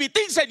 There may be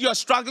things that you are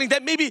struggling.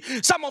 There may be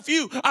some of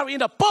you are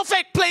in a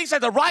perfect place at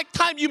the right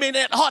time. You may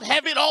not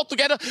have it all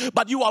together,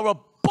 but you are a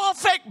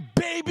perfect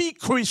baby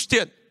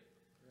Christian.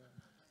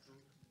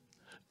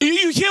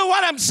 You hear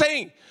what I'm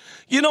saying?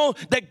 You know,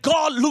 that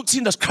God looks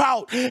in the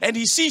crowd and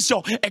He sees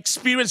your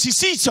experience. He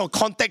sees your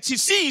context. He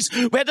sees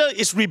whether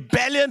it's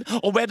rebellion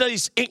or whether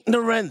it's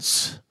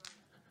ignorance.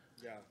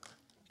 Yeah.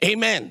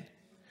 Amen.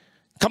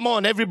 Come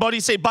on, everybody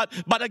say, but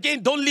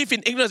again, don't live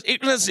in ignorance.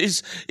 Ignorance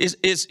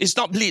is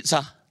not bliss.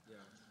 Yeah.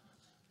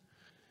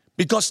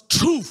 Because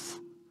truth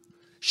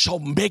shall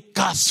make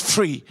us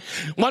free.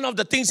 One of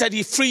the things that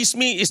He frees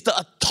me is the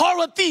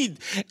authority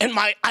and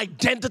my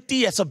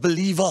identity as a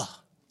believer.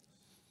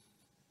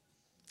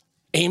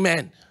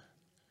 Amen.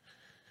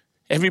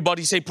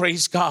 Everybody say,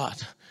 praise God.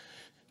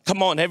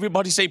 Come on,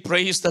 everybody say,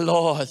 praise the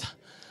Lord.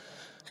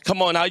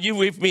 Come on, are you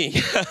with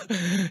me?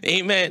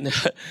 Amen.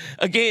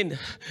 Again,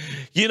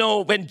 you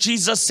know, when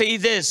Jesus said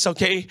this,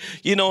 okay,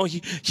 you know,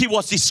 he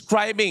was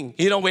describing,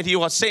 you know, when He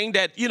was saying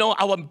that, you know,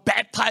 I was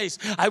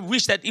baptized. I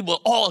wish that it were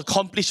all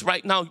accomplished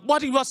right now.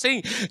 What He was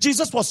saying,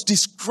 Jesus was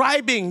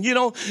describing, you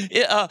know,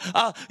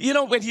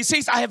 when He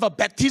says, I have a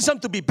baptism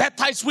to be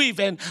baptized with,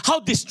 and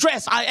how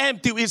distressed I am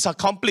till it's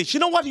accomplished.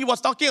 You know what He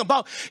was talking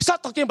about? He's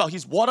not talking about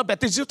His water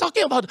baptism. He's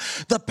talking about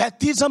the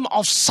baptism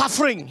of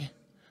suffering.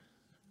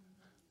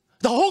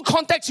 The whole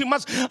context you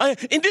must,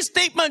 in this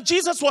statement,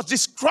 Jesus was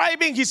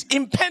describing His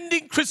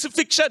impending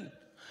crucifixion.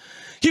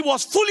 He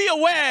was fully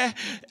aware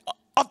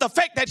of the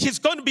fact that He's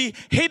going to be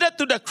headed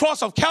to the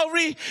cross of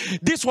Calvary.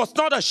 This was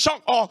not a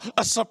shock or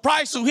a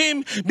surprise to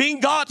Him. Being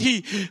God,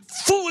 He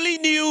fully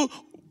knew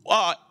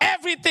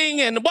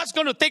everything and what's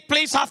going to take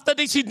place after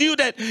this. He knew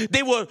that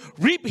they will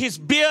rip His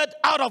beard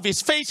out of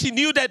His face. He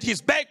knew that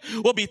His back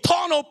will be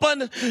torn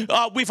open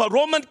with a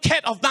Roman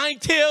cat of 9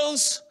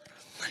 tails.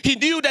 He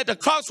knew that the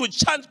crowds would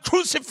chant,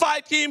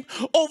 crucified Him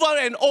over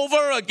and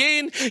over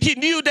again. He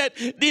knew that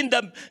in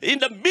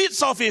the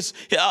midst of his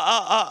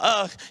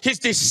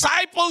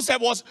disciples there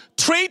was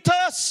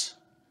traitors.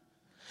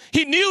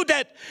 He knew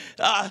that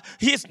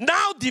his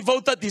now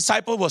devoted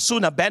disciple will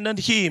soon abandon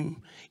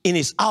Him in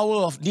His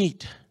hour of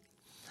need.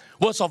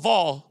 Worst of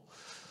all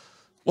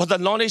was the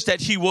knowledge that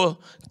He will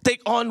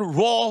take on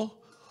raw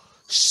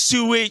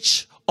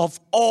sewage of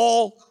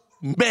all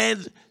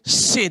man's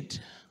sin.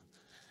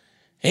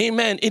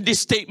 Amen. In this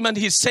statement,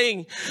 He's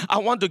saying, I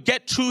want to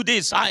get through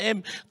this. I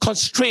am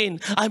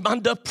constrained. I'm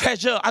under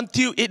pressure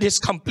until it is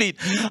complete.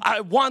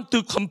 I want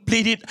to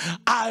complete it.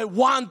 I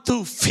want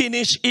to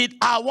finish it.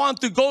 I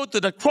want to go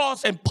to the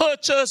cross and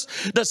purchase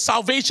the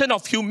salvation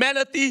of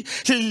humanity,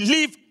 to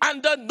live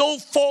under no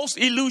false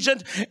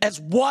illusion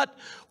as what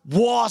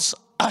was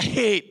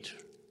ahead.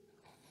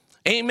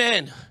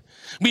 Amen.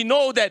 We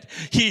know that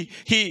he,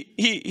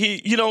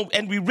 you know,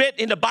 and we read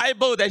in the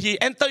Bible that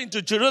He entered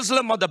into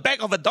Jerusalem on the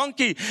back of a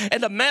donkey,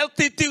 and the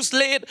multitudes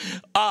laid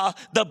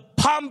the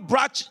palm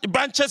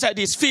branches at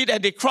His feet,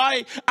 and they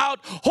cried out,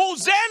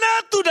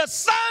 Hosanna to the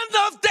Son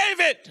of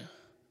David.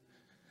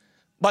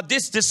 But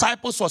these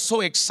disciples were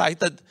so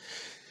excited.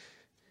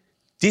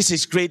 This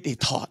is great, they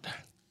thought.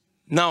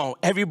 Now,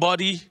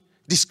 everybody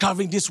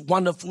discovering this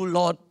wonderful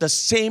Lord, the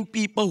same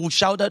people who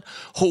shouted,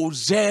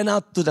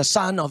 Hosanna to the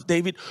Son of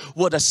David,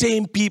 were the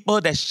same people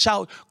that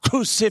shout,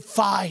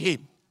 crucify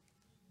Him.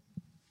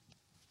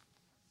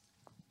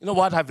 You know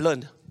what I've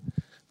learned?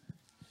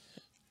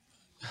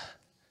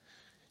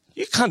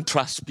 You can't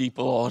trust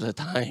people all the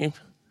time.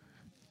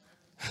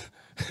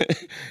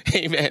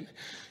 Amen.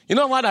 You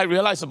know what I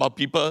realized about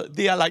people?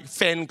 They are like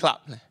fan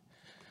club.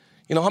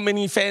 You know how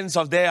many fans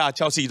of there are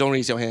Chelsea? Don't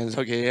raise your hands,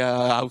 okay?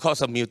 I'll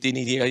cause a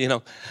mutiny here, you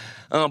know.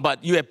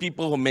 But you have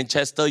people from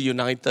Manchester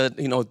United,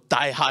 you know,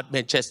 die-hard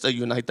Manchester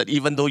United.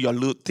 Even though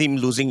your team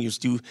losing, you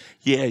still,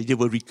 yeah, they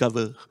will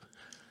recover.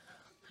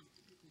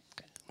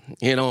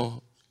 You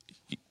know,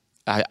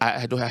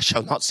 I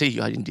shall not say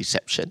you are in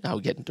deception.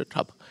 I'll get into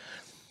trouble.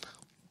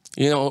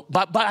 You know,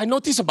 but I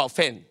notice about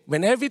fan,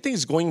 when everything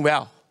is going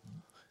well,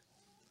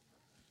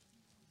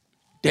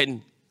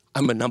 then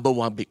I'm a number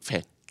one big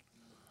fan.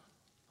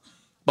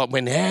 But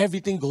when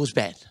everything goes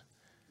bad,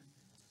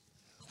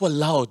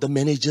 walao, the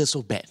manager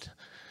so bad.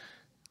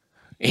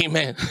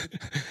 Amen.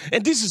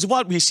 And this is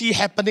what we see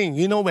happening.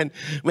 You know,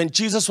 when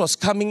Jesus was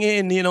coming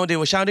in, you know, they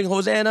were shouting,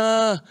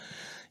 Hosanna.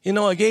 You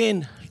know,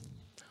 again,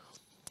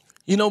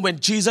 you know, when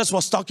Jesus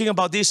was talking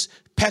about this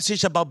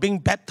passage about being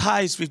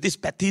baptized with this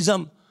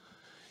baptism,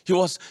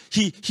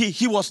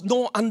 he was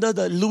no under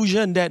the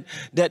illusion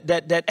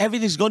that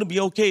everything's going to be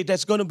okay.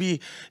 That's going to be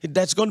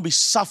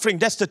suffering.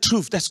 That's the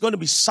truth. That's going to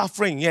be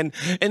suffering. And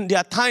there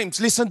are times,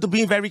 listen to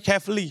me very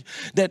carefully,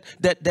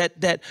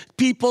 that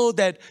people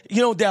that,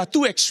 you know, there are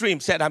two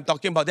extremes that I'm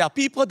talking about. There are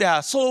people that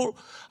are so,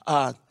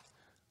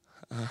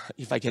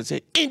 if I can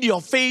say, in your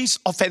face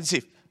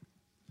offensive.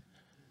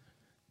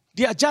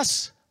 They are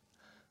just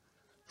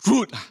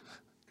rude.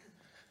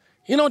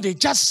 You know, they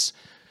just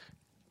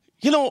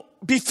You know,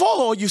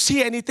 before you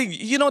see anything,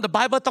 you know, the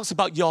Bible talks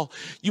about your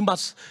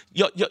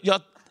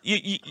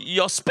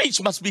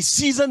speech must be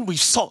seasoned with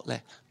salt.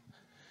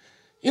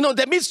 You know,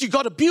 that means you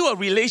got to build a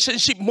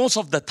relationship most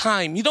of the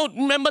time. You don't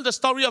remember the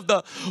story of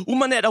the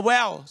woman at the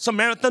well,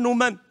 Samaritan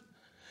woman?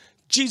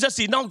 Jesus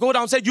did not go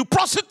down and say, you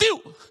prostitute.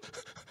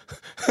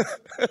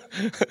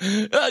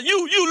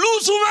 you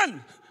loose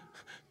woman.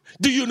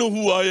 Do you know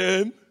who I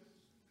am?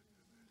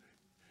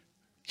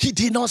 He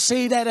did not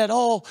say that at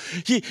all.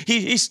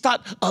 He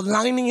start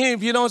aligning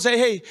him, you know,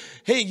 say,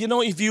 hey, you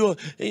know, if you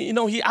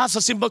know, he asked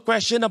a simple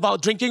question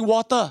about drinking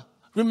water.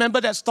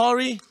 Remember that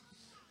story?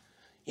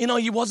 You know,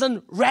 he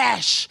wasn't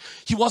rash.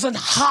 He wasn't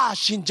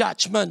harsh in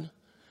judgment.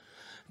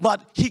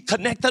 But he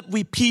connected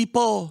with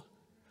people.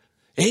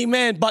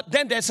 Amen. But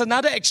then there's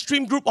another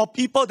extreme group of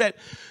people that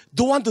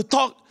don't want to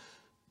talk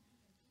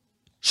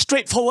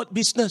straightforward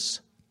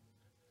business.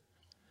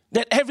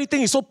 That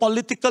everything is so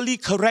politically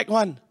correct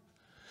one.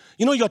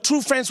 You know, your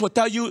true friends will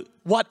tell you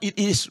what it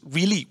is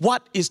really.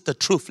 What is the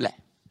truth?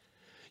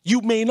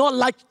 You may not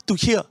like to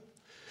hear.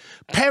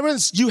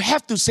 Parents, you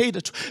have to say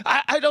the truth.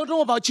 I don't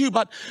know about you,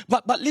 but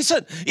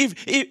listen,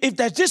 if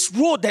there's this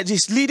road that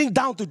is leading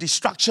down to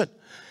destruction,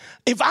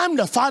 if I'm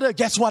the father,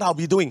 guess what I'll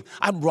be doing?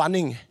 I'm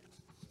running.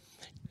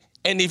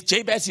 And if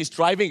Jabez is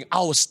driving, I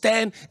will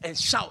stand and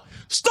shout,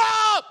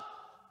 stop!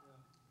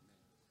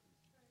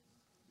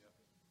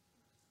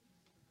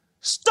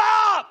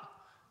 Stop!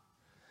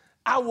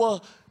 I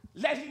will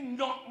let him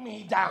knock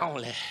me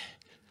down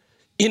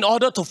in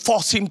order to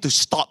force him to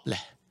stop.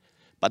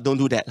 But don't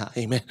do that,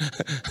 amen.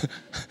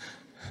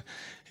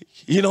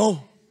 You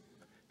know,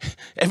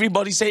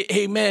 everybody say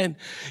amen.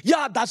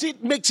 Yeah, does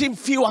it make him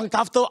feel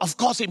uncomfortable? Of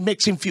course it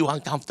makes him feel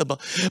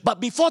uncomfortable. But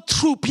before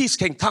true peace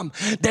can come,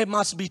 there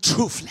must be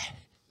truth.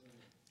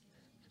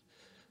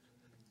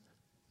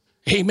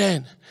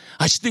 Amen.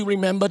 I still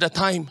remember the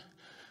time.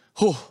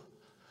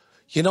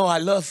 You know, I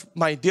love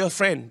my dear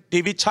friend,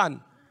 David Chan.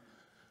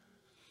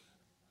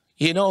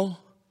 You know,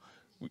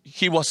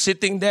 he was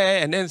sitting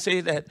there and then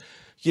say that,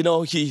 you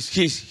know, he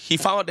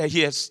found out that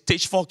he has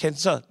stage 4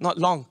 cancer, not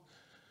long.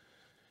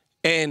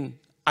 And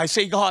I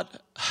say, God,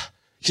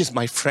 he's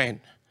my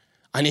friend.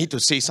 I need to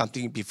say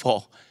something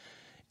before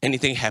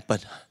anything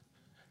happened.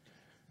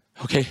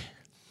 Okay?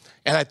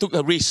 And I took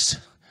a risk.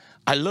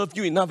 I love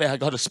you enough and I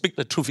got to speak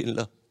the truth in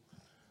love.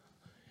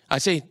 I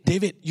say,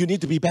 David, you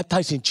need to be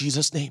baptized in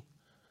Jesus' name.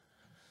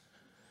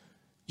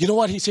 You know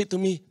what he said to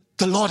me?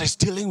 The Lord is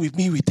dealing with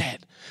me with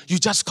that. You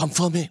just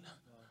confirm it.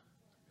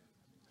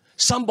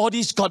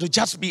 Somebody's got to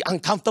just be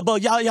uncomfortable.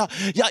 Yeah,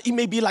 it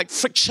may be like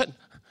friction.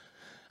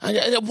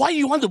 Why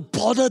you want to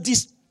bother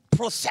this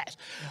process?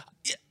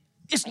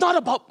 It's not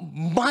about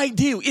my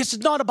deal. It's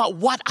not about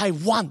what I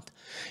want.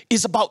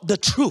 It's about the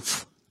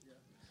truth.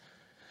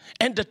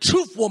 And the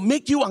truth will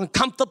make you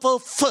uncomfortable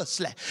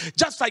first.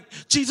 Just like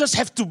Jesus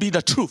has to be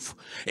the truth.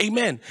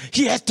 Amen.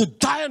 He has to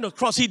die on the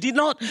cross. He did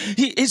not.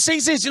 He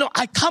says, you know,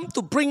 I come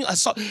to bring a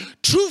sort.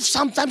 Truth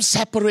sometimes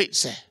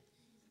separates.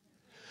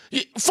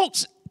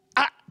 Folks,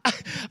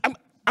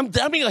 I'm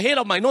jumping ahead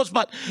of my notes,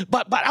 but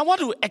I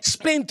want to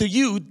explain to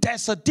you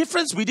there's a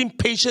difference between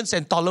patience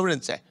and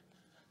tolerance.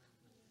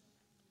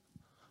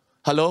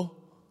 Hello?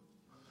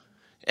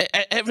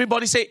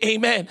 Everybody say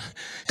amen.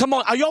 Come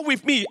on, are you all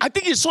with me? I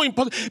think it's so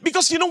important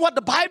because you know what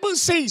the Bible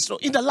says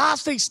in the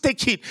last days,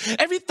 take heed.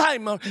 Every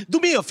time, do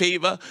me a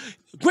favor,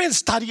 go and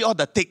study all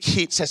the take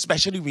heeds,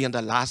 especially we in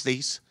the last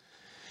days.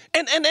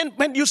 And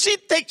when you see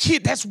take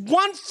heed, there's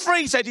one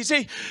phrase that he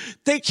say,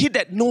 take heed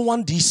that no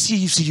one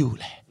deceives you.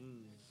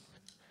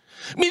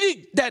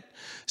 Meaning that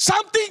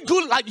something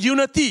good like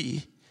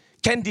unity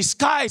can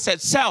disguise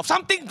itself.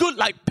 Something good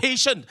like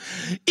patience.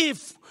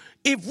 If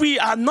we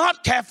are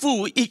not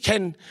careful, it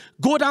can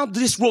go down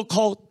this road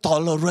called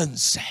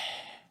tolerance.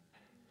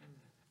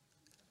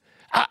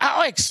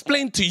 I'll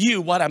explain to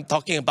you what I'm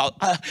talking about.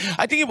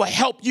 I think it will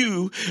help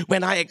you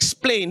when I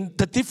explain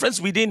the difference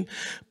between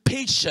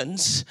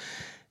patience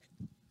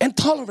and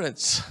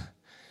tolerance.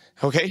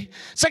 Okay?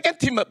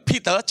 2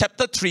 Peter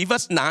chapter 3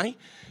 verse 9.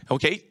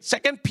 Okay? 2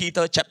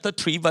 Peter chapter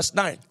 3 verse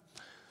 9.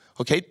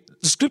 Okay?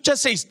 The scripture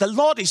says, the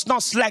Lord is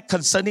not slack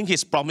concerning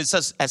his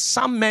promises, as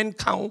some men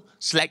count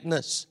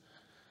slackness,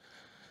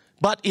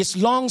 but is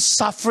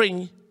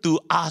long-suffering to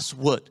us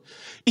word.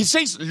 It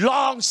says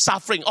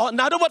long-suffering. Or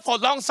another word for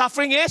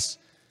long-suffering is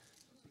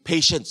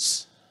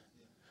patience.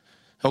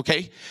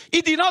 Okay?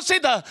 It did not say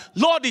the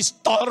Lord is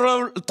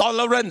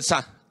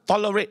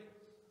tolerate.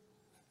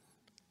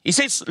 It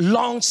says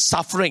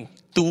long-suffering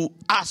to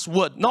us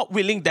word, not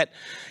willing that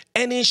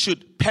any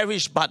should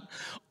perish, but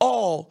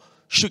all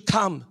should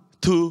come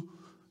to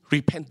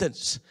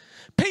repentance.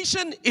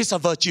 Patience is a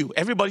virtue.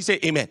 Everybody say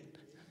amen.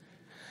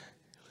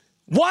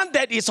 One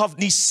that is of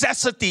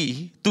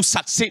necessity to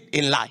succeed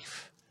in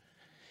life.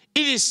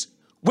 It is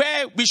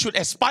where we should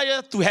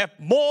aspire to have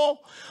more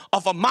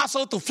of a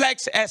muscle to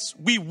flex as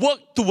we work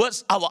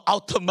towards our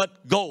ultimate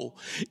goal.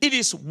 It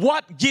is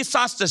what gives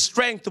us the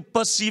strength to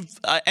perceive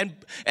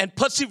and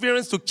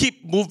perseverance to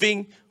keep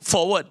moving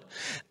forward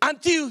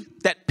until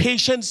that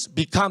patience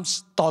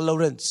becomes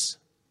tolerance.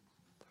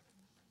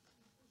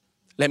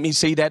 Let me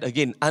say that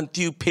again,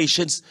 until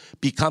patience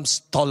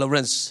becomes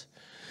tolerance.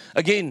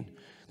 Again,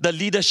 the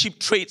leadership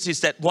traits is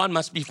that one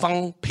must be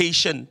found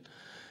patient.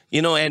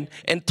 And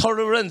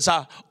tolerance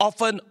are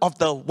often of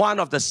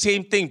the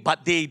same thing,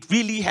 but they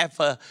really have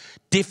a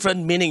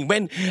different meaning.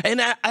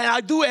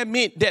 I do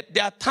admit that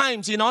there are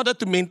times in order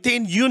to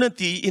maintain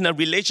unity in a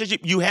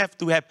relationship, you have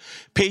to have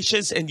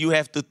patience and you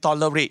have to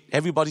tolerate.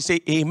 Everybody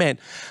say amen.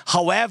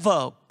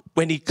 However,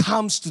 when it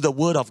comes to the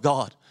word of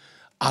God,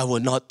 I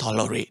will not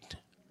tolerate.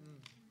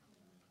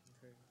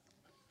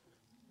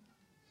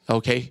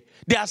 Okay?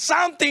 There are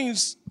some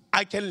things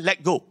I can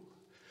let go.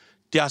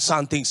 There are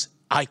some things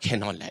I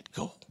cannot let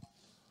go.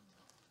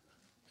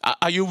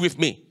 Are you with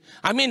me?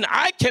 I mean,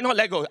 I cannot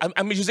let go.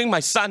 I'm using my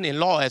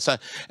son-in-law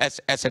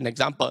as an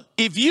example.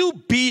 If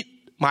you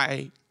beat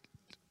my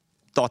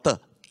daughter,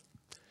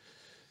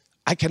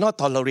 I cannot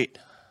tolerate.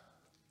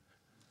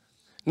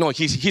 No,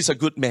 he's a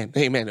good man.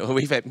 Amen.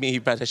 Wave at me,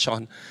 Brother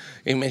Sean.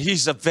 Amen.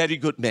 He's a very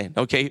good man.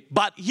 Okay.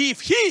 But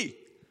if he,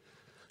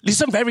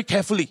 listen very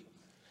carefully,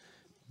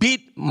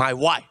 beat my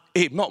wife,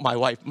 not my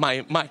wife,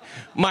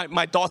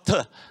 my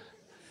daughter,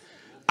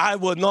 I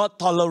will not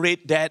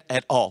tolerate that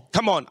at all.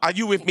 Come on, are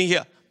you with me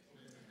here?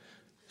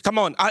 Come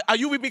on, are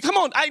you with me? Come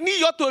on, I need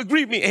you all to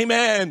agree with me.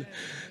 Amen.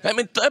 I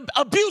mean,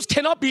 abuse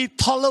cannot be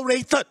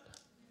tolerated.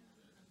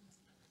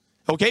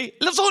 Okay,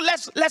 so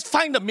let's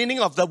find the meaning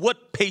of the word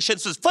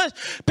patience. First,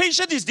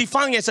 patience is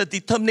defined as a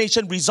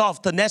determination,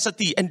 resolve,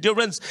 tenacity,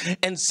 endurance,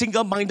 and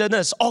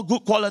single-mindedness. All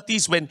good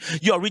qualities when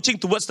you are reaching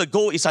towards the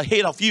goal is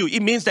ahead of you.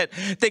 It means that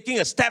taking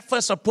a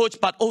step-first approach,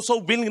 but also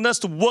willingness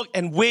to work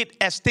and wait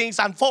as things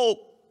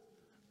unfold.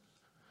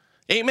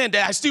 Amen.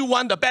 That I still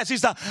want the best.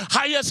 It's the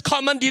highest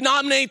common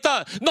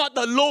denominator, not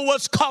the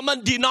lowest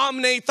common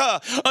denominator.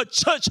 A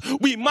church,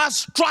 we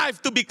must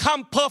strive to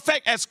become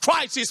perfect as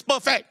Christ is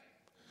perfect.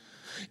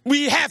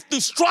 We have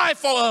to strive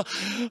for,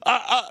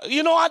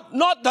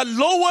 not the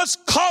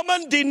lowest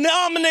common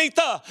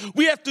denominator.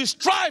 We have to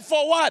strive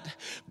for what?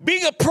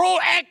 Being a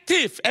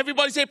proactive.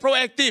 Everybody say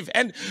proactive.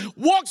 And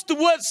walks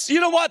towards,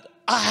 a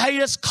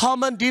highest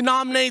common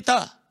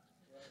denominator.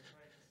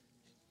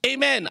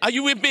 Amen. Are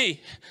you with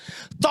me?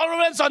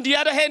 Tolerance, on the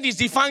other hand, is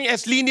defined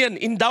as lenient,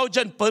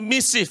 indulgent,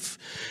 permissive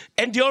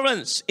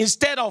endurance.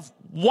 Instead of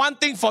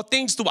wanting for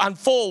things to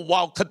unfold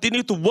while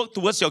continuing to work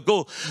towards your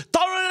goal.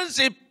 Tolerance,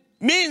 it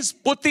means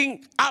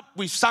putting up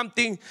with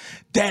something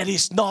that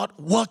is not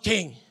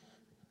working.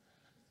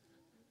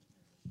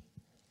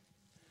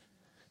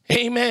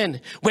 Amen.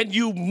 When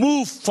you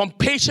move from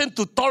patience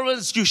to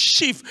tolerance, you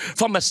shift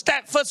from a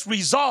steadfast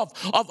resolve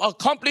of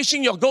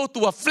accomplishing your goal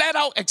to a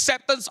flat-out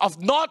acceptance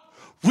of not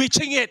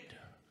reaching it.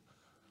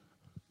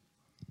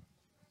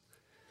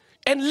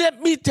 And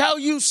let me tell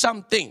you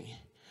something.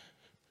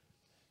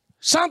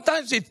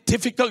 Sometimes it's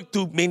difficult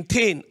to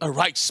maintain a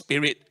right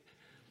spirit.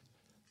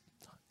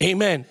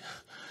 Amen.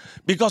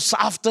 Because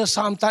after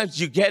sometimes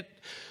you get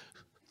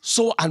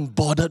so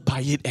unbothered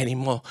by it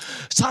anymore.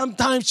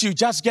 Sometimes you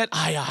just get,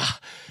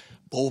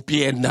 bo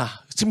bian na,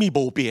 it's me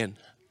bo bian.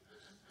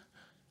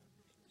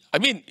 I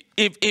mean,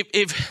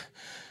 if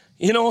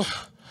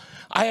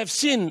I have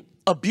seen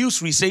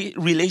abuse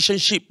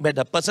relationship where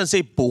the person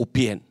say bo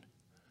bian.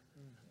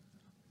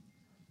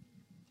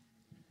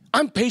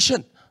 I'm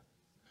patient,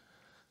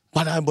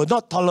 but I will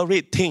not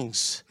tolerate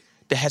things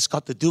that has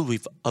got to do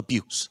with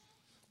abuse.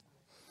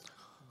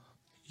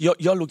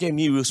 You're looking at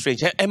me real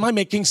strange. Am I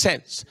making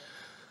sense?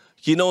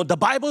 The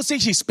Bible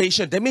says he's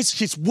patient. That means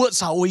his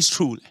words are always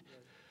true.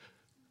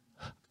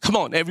 Come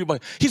on,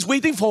 everybody. He's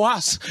waiting for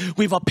us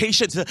with our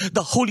patience,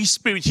 the Holy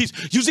Spirit. He's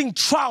using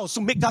trials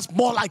to make us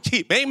more like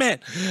him. Amen.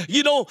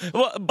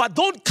 But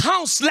don't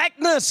count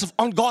slackness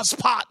on God's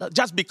part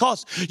just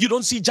because you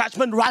don't see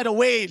judgment right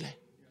away.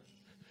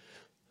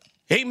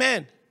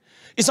 Amen.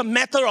 It's a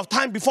matter of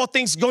time before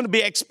things are going to be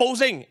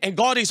exposing, and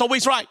God is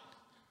always right.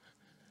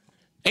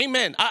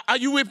 Amen. Are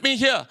you with me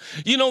here?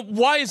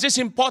 Why is this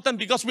important?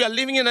 Because we are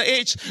living in an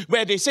age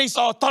where they say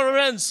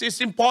tolerance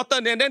is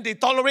important, and then they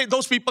tolerate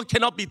those people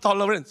cannot be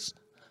tolerant.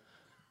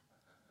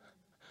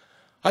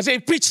 I say,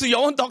 preach to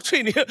your own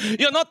doctrine.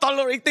 You're not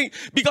tolerating,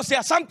 because there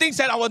are some things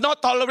that I will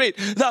not tolerate.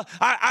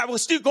 I will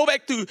still go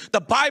back to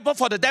the Bible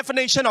for the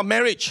definition of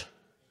marriage.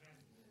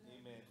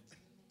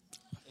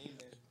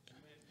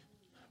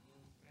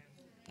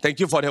 Thank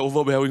you for the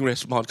overwhelming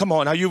response. Come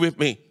on, are you with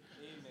me?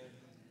 Amen.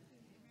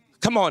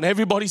 Come on,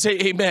 everybody say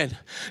amen.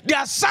 There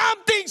are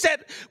some things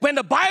that when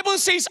the Bible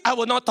says, I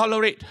will not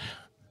tolerate.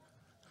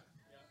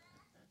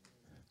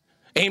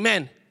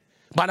 Amen.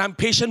 But I'm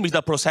patient with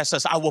the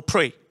processes. I will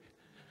pray.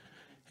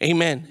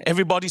 Amen.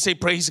 Everybody say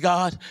praise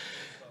God.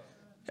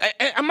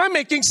 Am I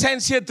making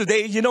sense here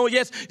today? You know,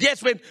 yes,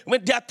 when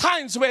there are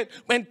times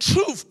when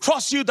truth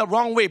crosses you the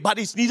wrong way, but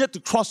it's needed to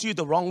cross you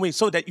the wrong way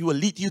so that it will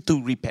lead you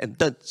to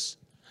repentance.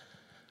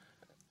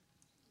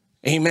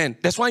 Amen.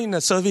 That's why in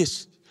the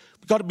service,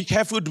 we've got to be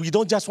careful. We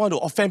don't just want to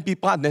offend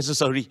people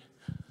unnecessarily.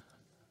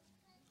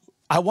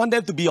 I want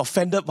them to be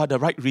offended by the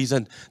right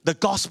reason. The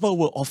gospel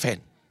will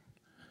offend.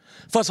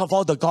 First of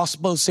all, the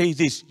gospel says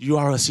this: you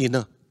are a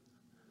sinner.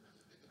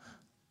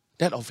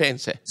 That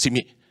offends, see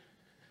me.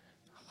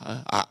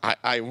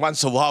 I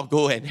once a while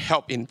go and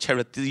help in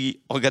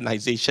charity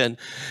organization.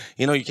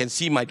 You know, you can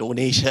see my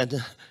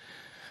donation.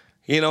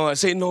 You know, I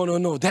say,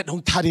 no, that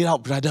don't cut it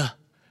out, brother.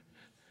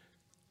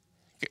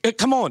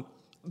 Come on.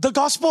 The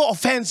gospel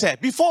offends.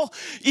 Before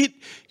it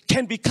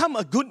can become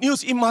a good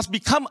news, it must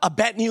become a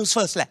bad news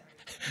first.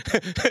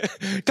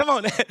 Come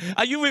on,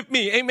 are you with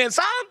me? Amen.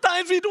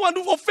 Sometimes we don't want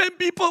to offend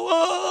people,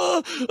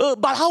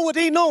 but how would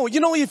they know? You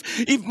know,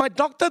 if my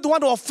doctor don't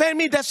want to offend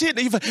me, that's it.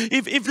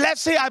 If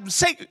let's say I'm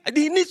sick,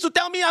 he needs to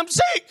tell me I'm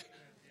sick.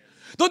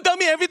 Don't tell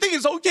me everything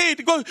is okay.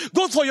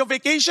 Go for your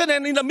vacation,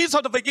 and in the midst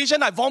of the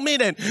vacation, I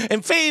vomit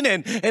and faint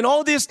and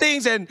all these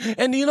things, and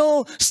you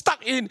know,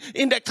 stuck in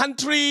that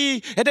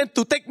country, and then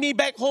to take me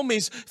back home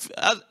is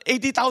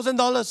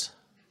 $80,000.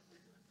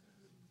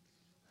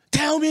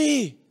 Tell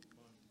me.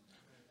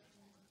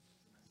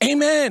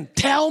 Amen.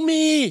 Tell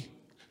me.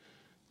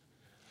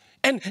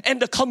 And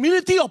the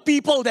community of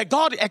people that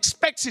God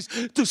expects is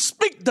to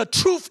speak the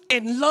truth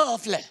in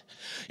love.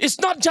 It's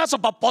not just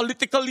about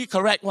politically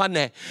correct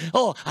one.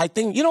 Oh, I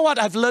think, you know what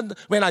I've learned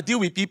when I deal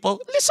with people?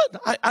 Listen,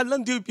 I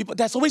learned to deal with people.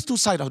 There's always two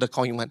sides of the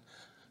coin, man.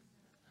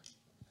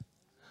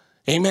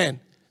 Amen.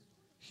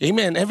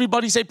 Amen.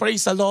 Everybody say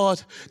praise the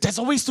Lord. There's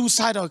always two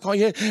sides of the coin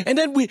here. And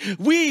then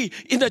we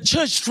in the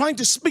church trying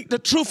to speak the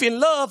truth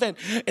in love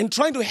and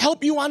trying to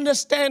help you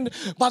understand.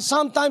 But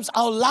sometimes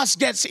our lust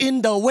gets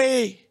in the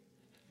way.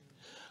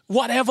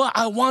 Whatever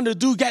I want to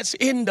do gets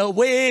in the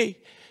way.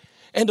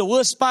 And the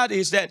worst part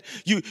is that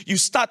you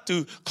start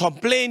to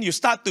complain. You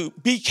start to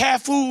be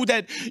careful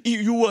that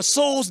your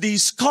soul's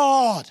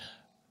discord.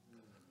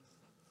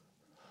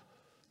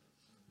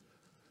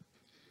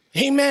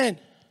 Amen.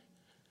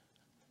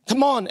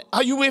 Come on,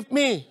 are you with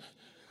me?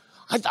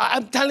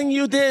 I'm telling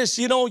you this,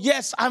 you know,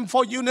 yes, I'm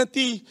for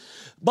unity,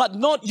 but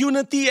not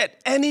unity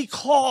at any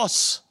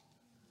cost.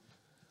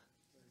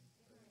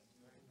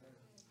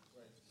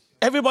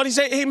 Everybody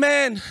say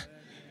amen. Amen.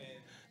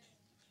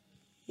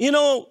 You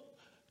know,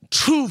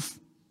 truth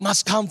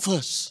must come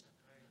first.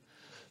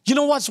 You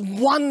know what's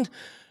one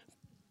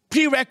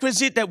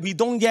prerequisite that we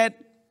don't get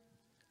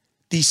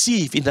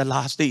deceived in the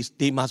last days?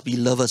 They must be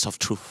lovers of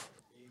truth.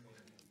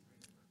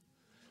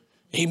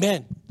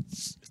 Amen.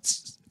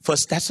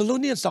 First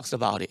Thessalonians talks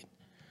about it.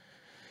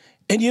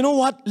 And you know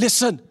what?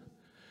 Listen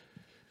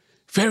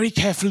very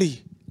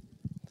carefully.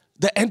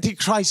 The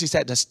Antichrist is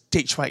at the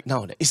stage right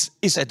now.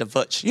 It's at the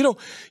verge. You know,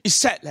 it's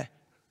sad.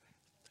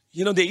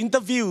 You know, they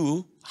interview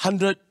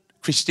 100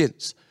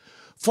 Christians.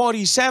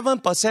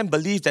 47%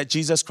 believe that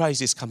Jesus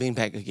Christ is coming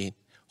back again.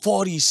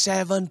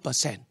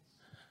 47%.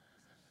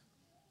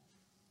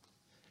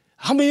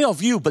 How many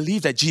of you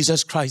believe that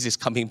Jesus Christ is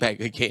coming back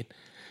again?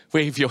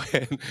 Wave your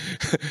hand.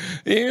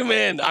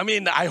 Amen. I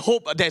mean, I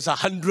hope there's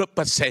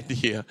 100%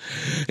 here.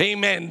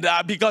 Amen.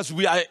 Because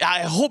I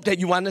hope that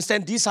you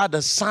understand these are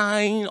the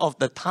signs of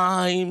the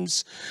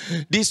times.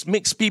 This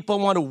makes people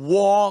want to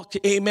walk.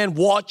 Amen.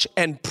 Watch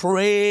and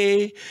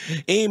pray.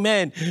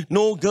 Amen.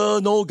 No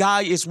girl, no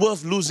guy is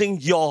worth losing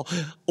your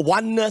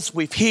oneness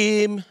with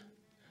him.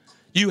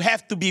 You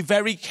have to be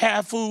very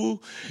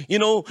careful. You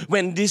know,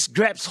 when this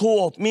grabs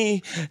hold of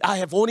me, I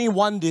have only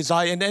one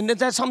desire. And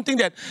that's something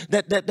that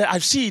I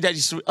see that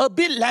is a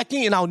bit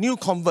lacking in our new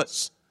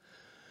converts.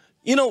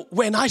 You know,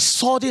 when I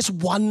saw this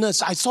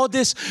oneness, I saw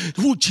this,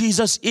 who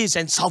Jesus is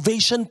and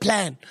salvation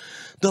plan.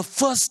 The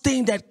first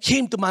thing that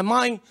came to my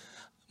mind,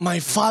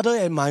 my father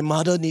and my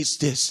mother needs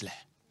this.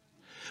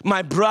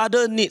 My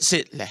brother needs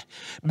it.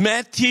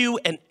 Matthew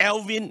and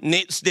Elvin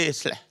needs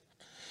this.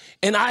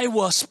 And I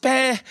will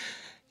spare.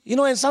 You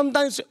know, and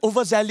sometimes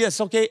overzealous,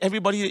 okay?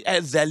 Everybody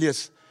is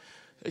zealous.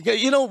 Okay,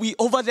 you know, we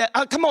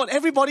come on,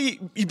 everybody,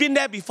 you've been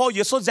there before,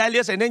 you're so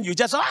zealous, and then you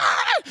just,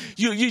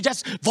 you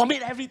just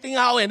vomit everything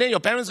out, and then your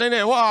parents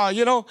say, wow,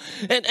 you know,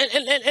 and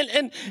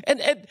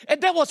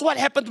that was what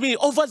happened to me,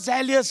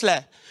 overzealous.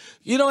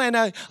 You know, and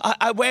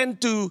I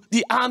went to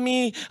the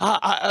army.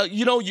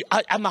 You know,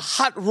 I'm a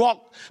hard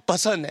rock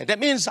person. That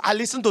means I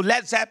listen to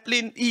Led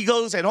Zeppelin,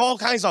 Eagles, and all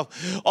kinds of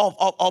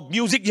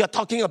music you're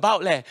talking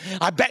about.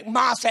 I back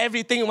mass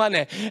everything. And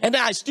then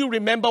I still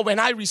remember when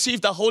I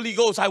received the Holy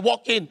Ghost, I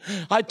walked in.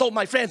 I told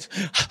my friends,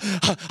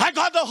 I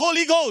got the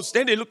Holy Ghost.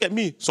 Then they looked at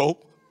me, So,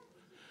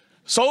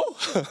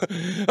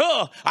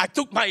 I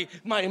took my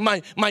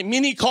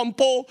mini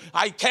compo.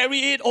 I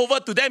carry it over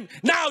to them.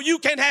 Now you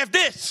can have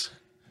this.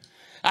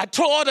 I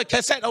threw all the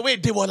cassette away.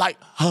 They were like,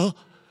 huh?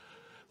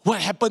 What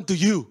happened to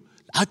you?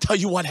 I'll tell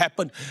you what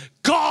happened.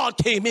 God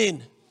came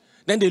in.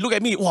 Then they look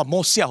at me, wow,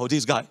 more xiao,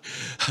 this guy.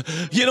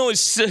 You know,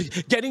 it's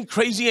getting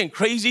crazy and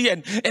crazy.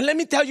 And let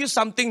me tell you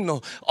something,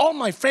 no. All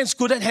my friends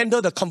couldn't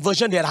handle the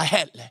conversion that I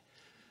had.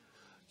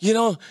 You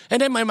know,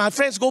 and then my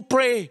friends go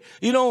pray.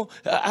 You know,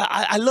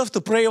 I love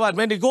to pray.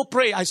 When they go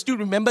pray, I still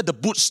remember the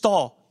boot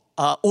store.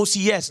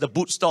 OCS, the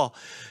boot store.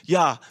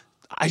 Yeah,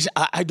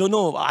 I don't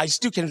know. I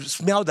still can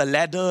smell the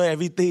leather,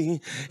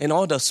 everything, and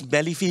all the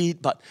smelly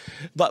feet. But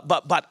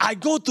I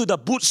go to the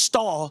boot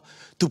store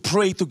to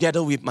pray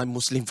together with my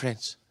Muslim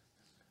friends.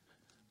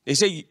 They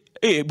say,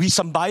 hey, we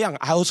sambayang.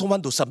 I also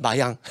want to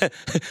sambayang.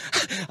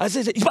 I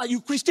said, but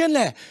you Christian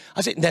leh?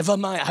 I said, never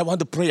mind. I want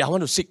to pray. I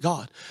want to seek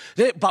God.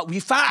 But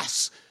we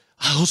fast.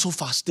 I also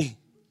fasting.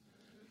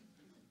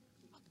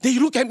 They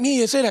look at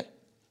me and say that,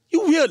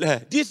 you weird leh.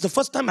 This is the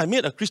first time I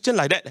met a Christian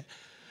like that.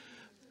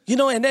 You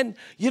know, and then,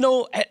 you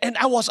know, and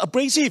I was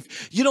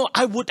abrasive. You know,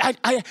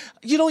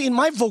 you know, in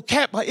my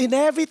vocab, in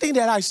everything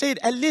that I said,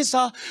 at least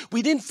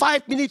within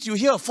 5 minutes, you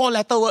hear a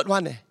 4-letter word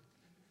one.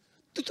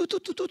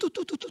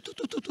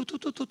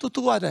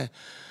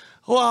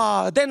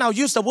 Wow, then I'll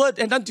use the word,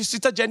 and then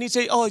Sister Jenny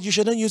say, oh, you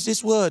shouldn't use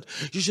this word.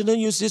 You shouldn't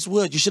use this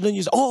word. You shouldn't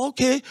use, oh,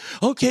 okay,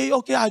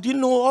 I didn't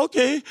know,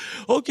 okay.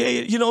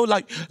 You know,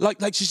 like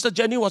Sister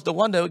Jenny was the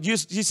one that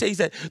used, she says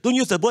that, don't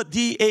use the word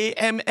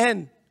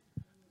D-A-M-N.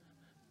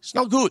 It's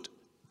not good.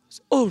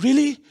 Oh,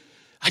 really?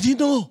 I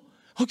didn't know.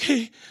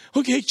 Okay,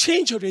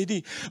 change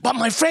already. But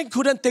my friend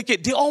couldn't take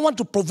it. They all want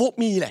to provoke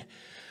me.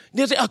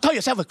 They say, oh, call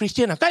yourself a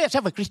Christian. Call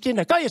yourself a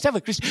Christian. Call yourself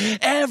a Christian.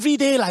 Every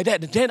day like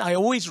that. And then I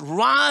always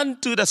run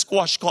to the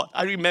squash court.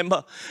 I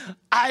remember.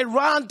 I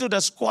run to the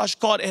squash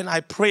court and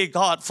I pray,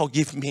 God,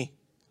 forgive me.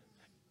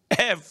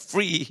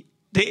 Every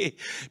day.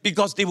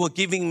 Because they were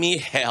giving me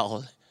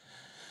hell.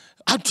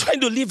 I'm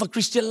trying to live a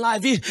Christian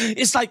life.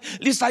 It's like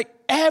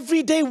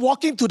every day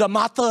walking to the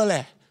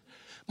martyr.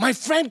 My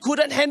friend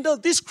couldn't handle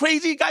this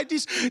crazy guy,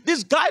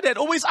 this guy that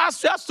always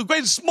asks us to go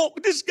and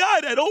smoke, this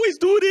guy that always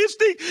do this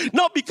thing,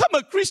 now become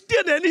a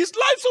Christian and his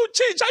life so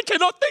changed. I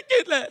cannot take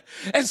it.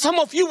 And some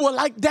of you were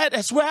like that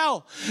as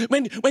well.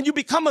 When you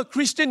become a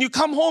Christian, you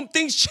come home,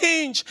 things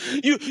change.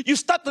 You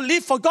start to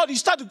live for God. You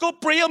start to go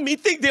prayer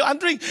meeting. They're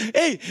wondering,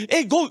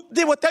 hey, go.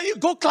 They will tell you,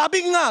 go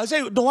clubbing. I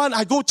say, no one,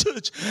 I go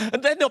church.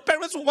 And then your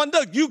parents will wonder,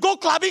 you go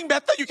clubbing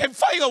better, you can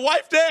find a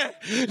wife there.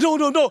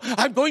 No,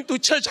 I'm going to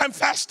church, I'm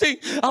fasting.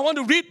 I want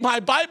to read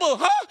my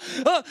Bible,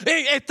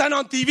 Hey, turn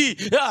on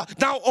TV. Yeah,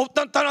 now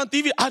turn on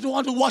TV. I don't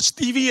want to watch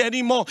TV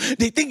anymore.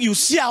 They think you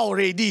siao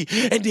already,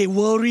 and they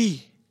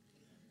worry.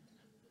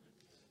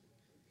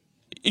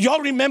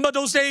 Y'all remember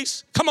those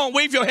days? Come on,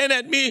 wave your hand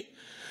at me.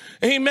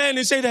 Amen.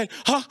 And say that,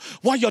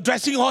 why your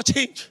dressing all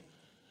changed?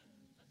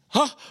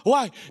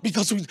 Why?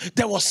 Because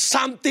there was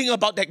something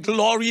about that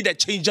glory that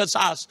changes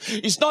us.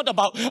 It's not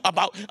about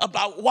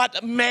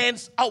what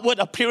man's outward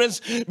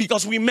appearance,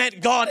 because we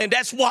met God and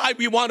that's why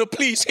we want to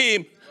please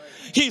Him.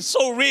 He's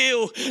so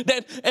real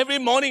that every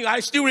morning I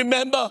still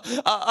remember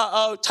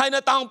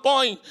Chinatown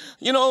Point.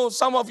 You know,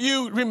 some of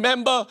you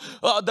remember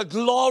the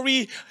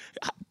glory.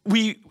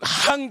 We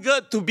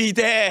hungered to be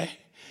there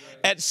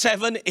at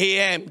 7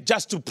 a.m.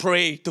 just to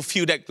pray, to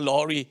feel that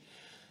glory.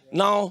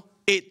 Now,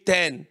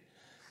 8:10.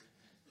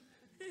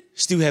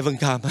 Still haven't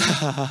come.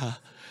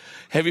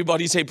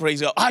 Everybody say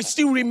praise God. I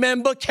still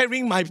remember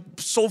carrying my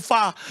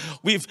sofa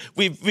with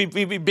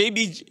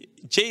baby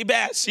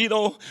Jabez, you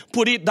know,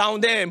 put it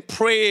down there and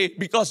pray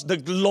because the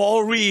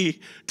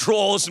glory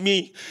draws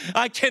me.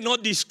 I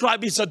cannot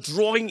describe. It's a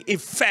drawing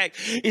effect.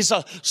 It's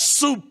a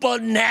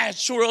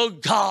supernatural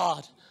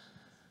God.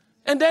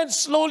 And then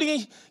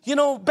slowly, you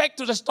know, back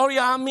to the Story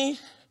Army,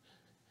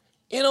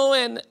 you know,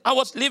 and I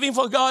was living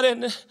for God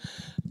and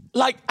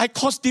like I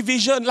caused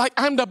division, like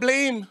I'm the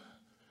blame.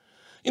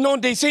 You know,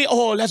 they say,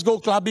 oh, let's go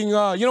clubbing. You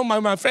know,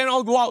 my friend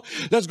all go out.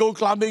 Let's go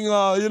clubbing.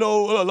 You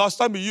know, last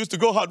time we used to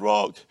go Hard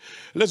Rock.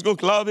 Let's go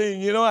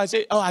clubbing. You know, I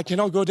say, oh, I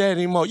cannot go there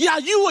anymore. Yeah,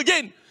 you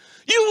again.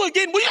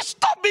 Will you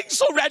stop being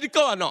so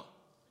radical or not?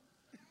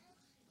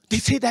 They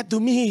say that to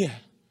me. I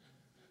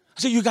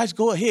say, you guys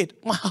go ahead.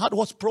 My heart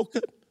was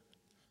broken.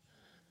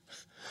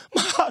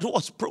 My heart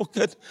was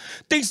broken.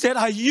 Things that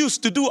I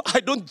used to do,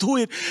 I don't do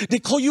it. They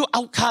call you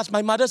outcast.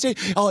 My mother say,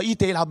 oh,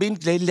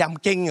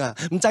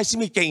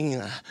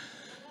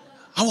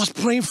 I was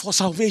praying for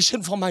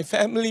salvation for my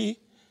family.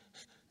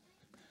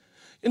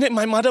 And then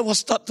my mother was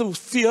start to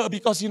fear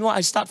because, you know,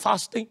 I start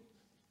fasting.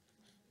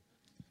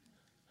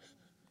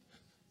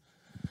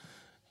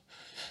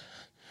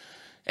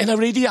 And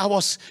already I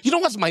was, you know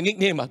what's my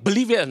nickname?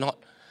 Believe it or not,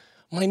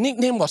 my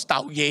nickname was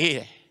Tao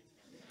Ye.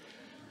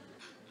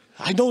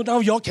 I know now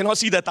y'all cannot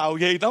see the Tao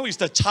Ye. Now it's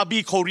the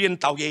chubby Korean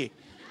Tao Ye.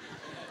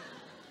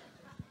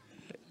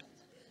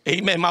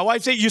 Amen. My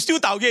wife said, you still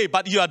Tao Ye,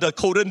 but you are the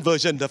Korean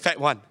version, the fat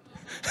one.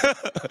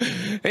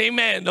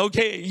 Amen.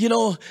 Okay, you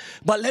know,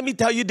 but let me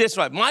tell you this,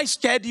 right? My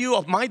schedule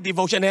of my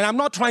devotion, and I'm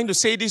not trying to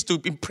say this to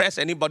impress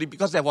anybody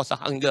because there was a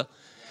hunger.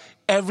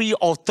 Every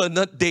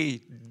alternate day,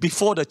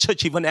 before the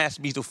church even asked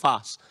me to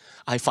fast,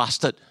 I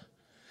fasted.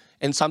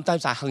 And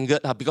sometimes I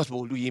hungered because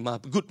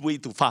good way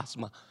to fast.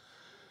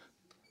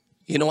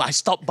 You know, I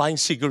stopped buying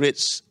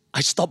cigarettes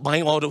I stopped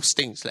buying all those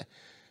things.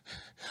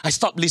 I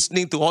stopped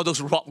listening to all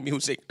those rock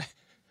music.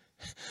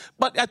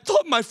 But I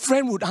thought my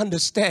friend would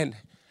understand.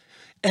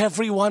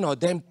 Every one of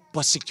them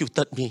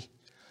persecuted me.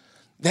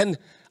 Then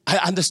I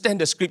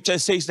understand the scripture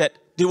says that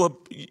you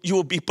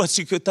will be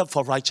persecuted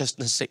for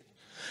righteousness' sake.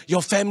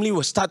 Your family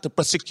will start to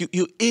persecute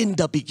you in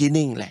the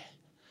beginning.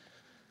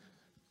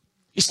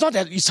 It's not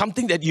that it's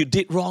something that you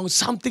did wrong.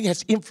 Something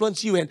has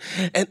influenced you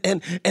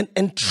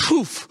and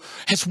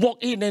truth has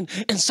walked in.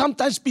 And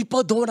sometimes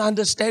people don't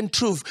understand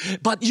truth.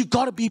 But you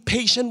got to be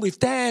patient with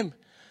them.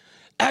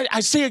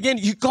 I say again,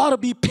 you got to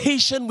be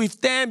patient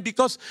with them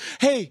because,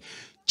 hey,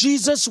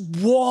 Jesus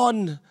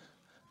warned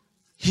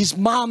his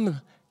mom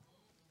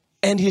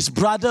and his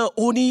brother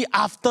only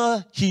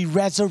after he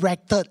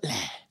resurrected.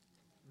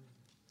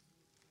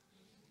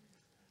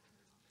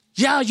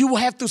 Yeah, you will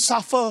have to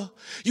suffer.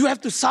 You have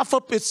to suffer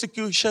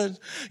persecution.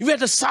 You have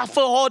to suffer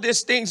all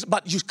these things,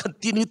 but you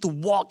continue to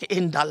walk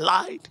in the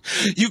light.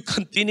 You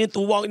continue to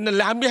walk in the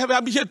light.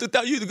 I'm here to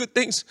tell you the good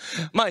things.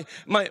 My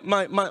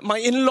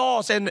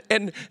in-laws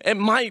and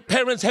my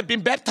parents have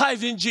been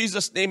baptized in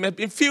Jesus' name, have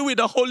been filled with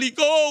the Holy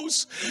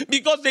Ghost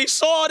because they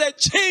saw that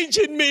change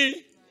in me.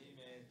 Amen.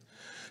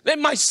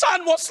 Then my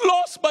son was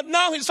lost, but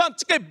now his son,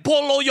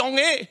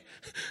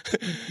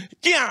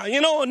 yeah,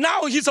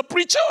 now he's a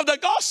preacher of the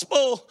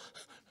gospel.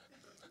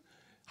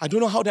 I don't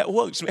know how that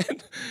works,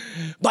 man.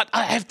 But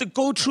I have to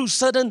go through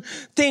certain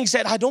things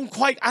that I don't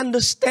quite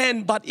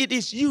understand. But it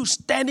is you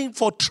standing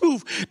for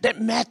truth that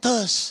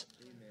matters.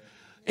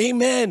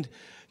 Amen.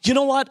 You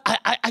know what?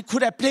 I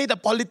could have played a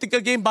political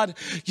game, but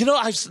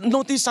I've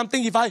noticed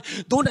something. If I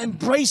don't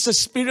embrace the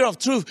spirit of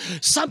truth,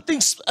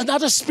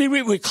 another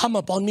spirit will come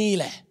upon me.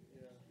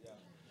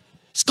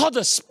 It's called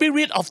the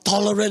spirit of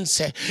tolerance.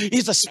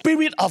 It's a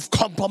spirit of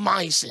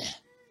compromise.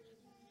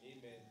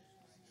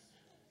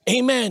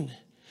 Amen.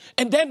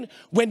 And then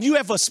when you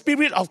have a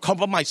spirit of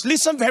compromise,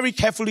 listen very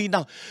carefully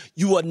now.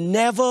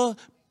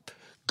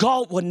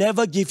 God will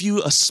never give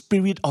you a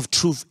spirit of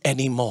truth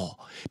anymore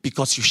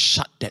because you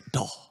shut that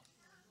door.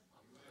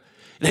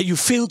 That you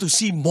fail to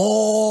see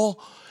more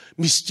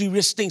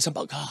mysterious things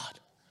about God.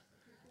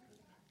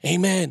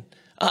 Amen.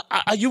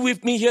 Are you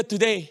with me here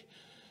today?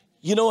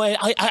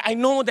 I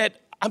know that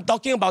I'm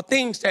talking about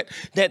things that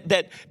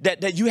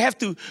you have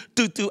to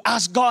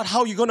ask God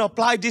how you're going to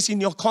apply this in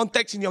your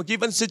context, in your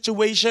given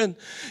situation.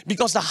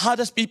 Because the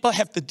hardest people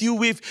have to deal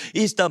with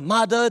is the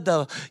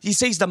mother, he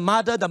says the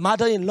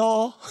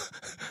mother-in-law,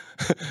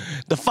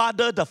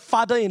 the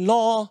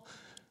father-in-law.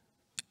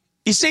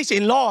 He says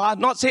in-law,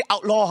 not say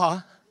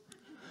outlaw.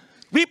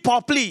 Read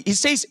properly. It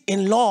says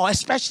in-law,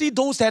 especially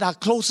those that are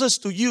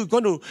closest to you,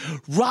 going to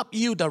rub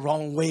you the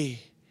wrong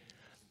way.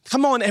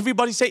 Come on,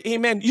 everybody say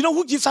amen. You know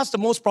who gives us the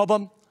most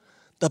problem?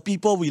 The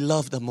people we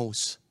love the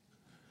most.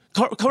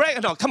 Correct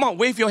or not? Come on,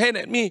 wave your hand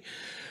at me.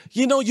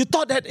 You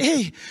thought that,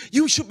 hey,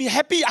 you should be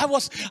happy. I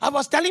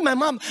was telling my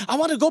mom, I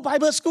want to go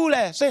Bible school.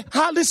 Say,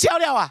 I mean, say,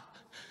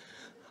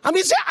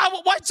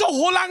 why so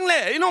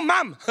long?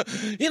 Mom.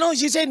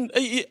 She said,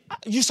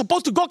 you're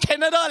supposed to go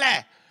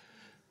Canada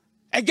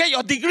and get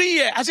your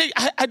degree. I said,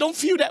 I don't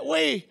feel that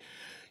way.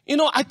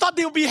 I thought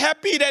they'll be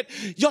happy that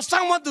your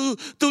son want to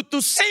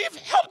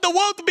help the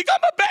world to become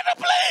a better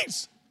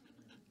place.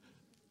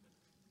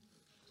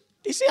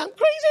 They say I'm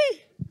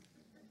crazy.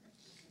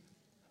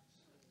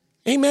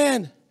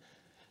 Amen.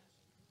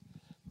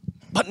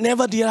 But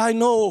never did I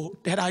know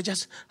that I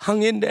just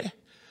hung in there.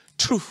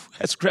 Truth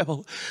has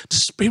grabbed. The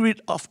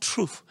spirit of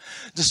truth,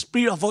 the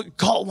spirit of what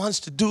God wants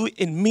to do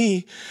in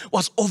me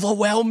was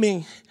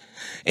overwhelming.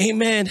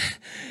 Amen.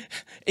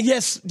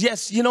 Yes,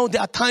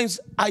 there are times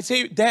I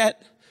say, Dad,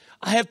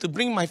 I have to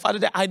bring my father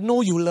there. I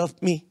know you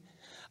love me.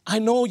 I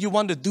know you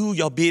want to do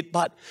your bit,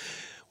 but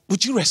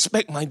would you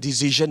respect my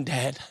decision,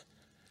 Dad?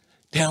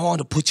 Then I want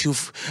to put you,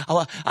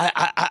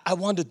 I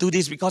want to do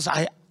this because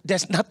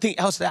there's nothing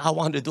else that I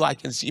want to do. I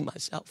can see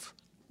myself.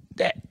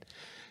 Dad.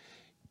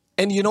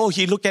 And he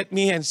looked at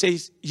me and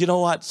says, you know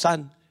what,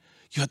 son?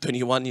 You're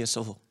 21 years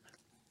old.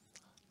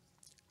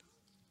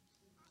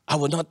 I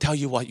will not tell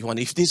you what you want.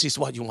 If this is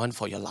what you want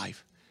for your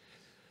life,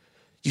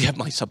 you have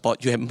my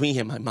support. You have me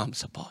and my mom's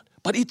support.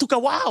 But it took a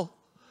while.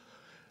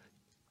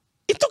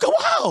 It took a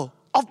while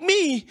of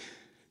me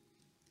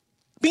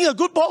being a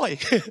good boy.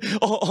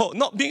 or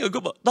not being a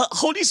good boy. The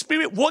Holy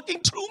Spirit working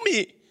through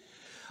me.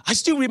 I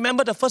still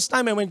remember the first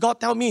time when God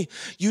told me,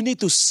 you need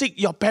to seek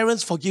your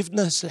parents'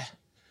 forgiveness.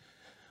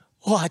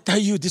 Oh, I tell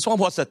you, this one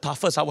was the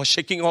toughest. I was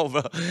shaking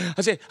over.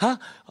 I said,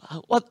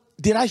 what?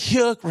 Did I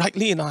hear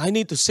rightly? I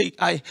need to seek.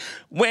 I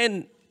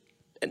went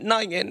at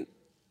night and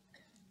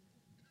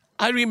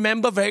I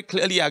remember very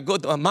clearly, I go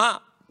to Ma,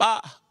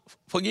 Pa,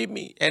 forgive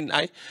me. And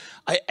I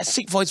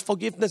seek for his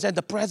forgiveness and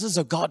the presence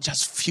of God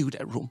just filled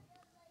that room.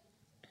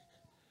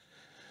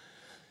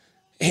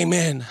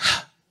 Amen.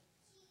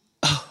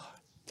 Oh.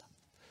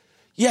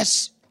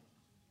 Yes.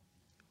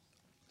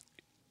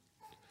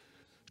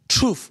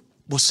 Truth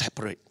will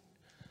separate.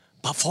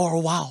 But for a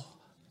while,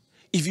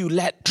 if you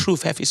let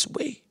truth have its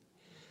way,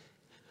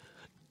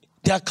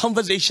 there are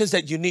conversations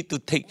that you need to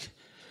take.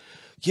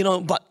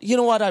 But you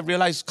know what I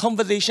realized?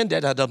 Conversation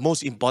that are the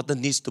most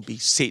important needs to be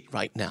said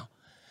right now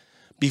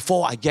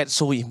before I get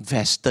so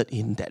invested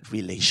in that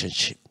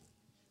relationship.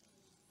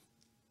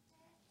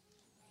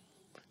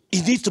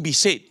 It needs to be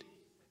said.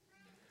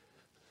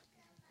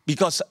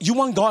 Because you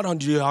want God on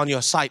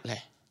your side.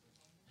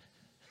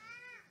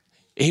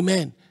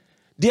 Amen.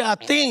 There are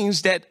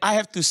things that I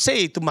have to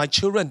say to my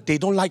children. They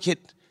don't like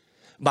it.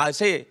 But I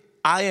say,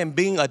 I am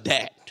being a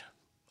dad.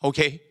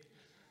 Okay?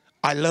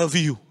 I love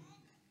you.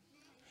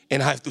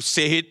 And I have to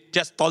say it.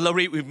 Just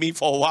tolerate with me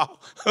for a while.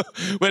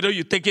 Whether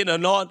you take it or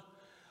not,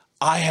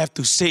 I have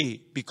to say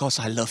it because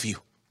I love you.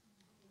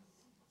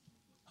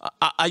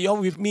 Are you all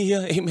with me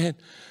here? Amen.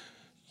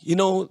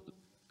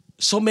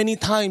 So many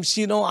times,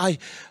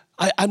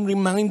 I'm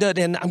reminded,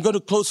 and I'm going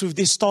to close with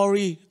this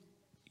story.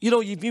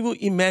 If you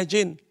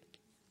imagine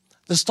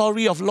the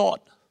story of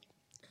Lot,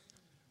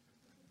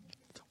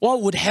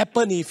 what would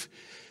happen if,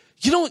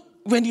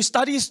 when you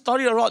study the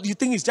story of Lot, you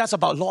think it's just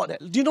about Lot.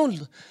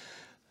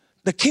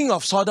 The king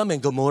of Sodom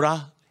and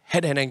Gomorrah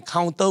had an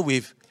encounter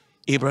with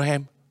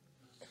Abraham.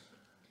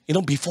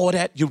 Before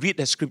that, you read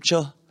the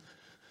scripture.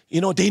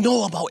 They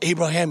know about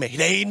Abraham.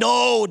 They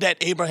know that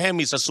Abraham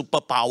is a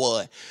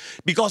superpower.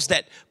 Because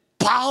that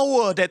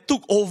power that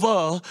took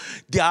over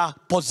their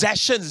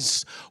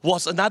possessions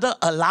was another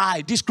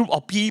ally, this group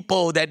of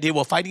people that they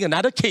were fighting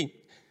another king.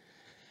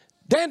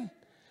 Then,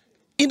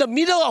 in the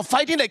middle of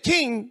fighting the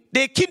king,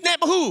 they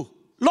kidnapped who?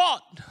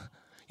 Lot.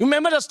 You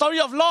remember the story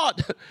of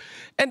Lot?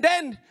 And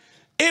then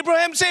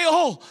Abraham said,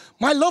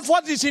 my loved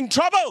one is in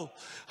trouble.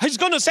 He's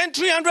going to send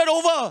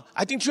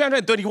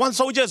 331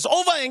 soldiers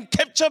over and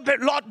capture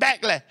Lot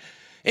back.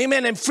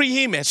 Amen, and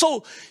free him.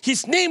 So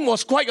his name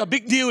was quite a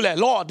big deal,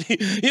 Lord.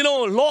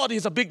 Lord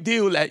is a big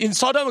deal. In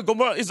Sodom and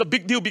Gomorrah is a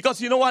big deal because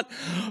you know what?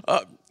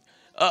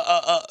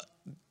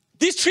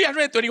 These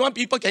 321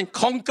 people can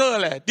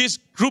conquer this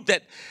group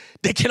that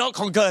they cannot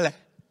conquer.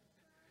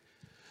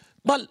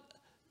 But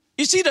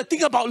you see, the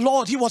thing about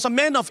Lot, he was a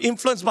man of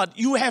influence, but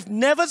you have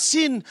never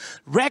seen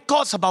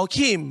records about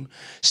him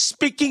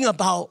speaking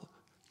about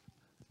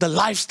the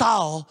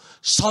lifestyle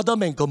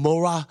Sodom and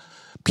Gomorrah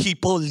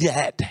people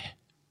led.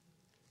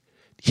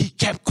 He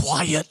kept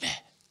quiet.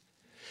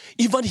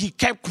 Even he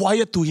kept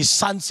quiet to his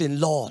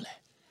sons-in-law.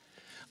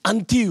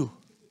 Until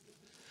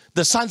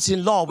the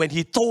sons-in-law, when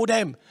he told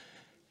them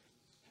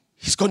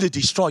he's going to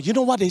destroy, you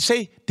know what they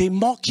say? They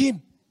mock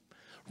him.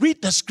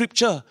 Read the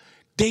scripture.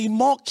 They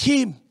mock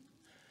him.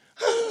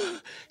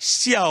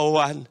 Xiao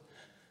Wan.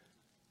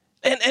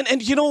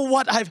 And you know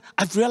what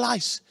I've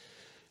realized?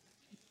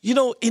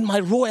 In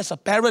my role as a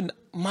parent,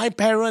 my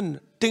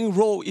parenting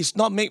role is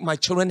not make my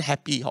children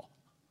happy.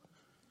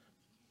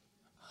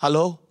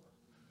 Hello?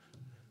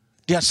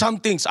 There are some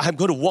things I'm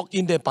going to walk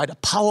in there by the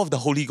power of the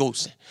Holy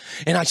Ghost.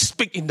 And I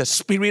speak in the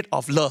spirit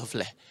of love.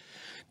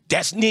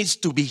 That needs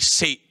to be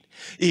said.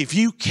 If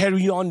you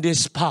carry on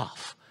this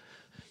path,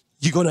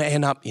 you're going to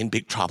end up in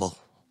big trouble.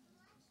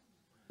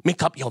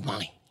 Make up your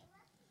mind.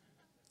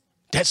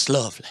 That's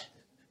love.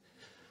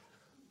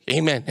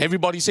 Amen.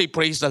 Everybody say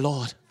praise the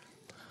Lord.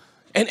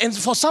 And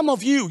for some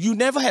of you, you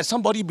never had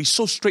somebody be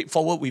so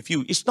straightforward with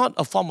you. It's not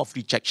a form of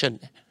rejection,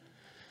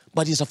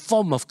 but it's a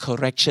form of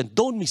correction.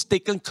 Don't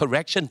mistake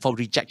correction for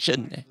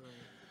rejection.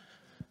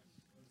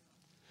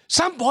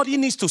 Somebody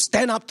needs to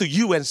stand up to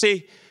you and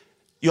say,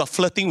 you are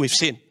flirting with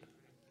sin.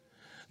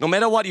 No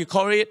matter what you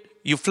call it,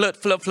 you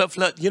flirt.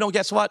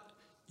 Guess what?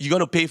 You're going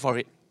to pay for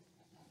it.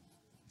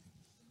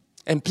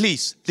 And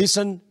please,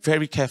 listen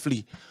very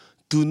carefully.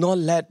 Do not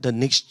let the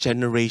next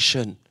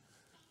generation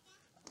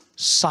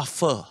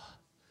suffer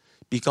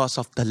because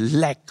of the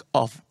lack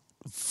of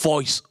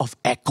voice of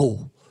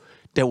echo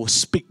that will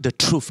speak the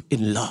truth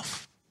in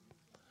love.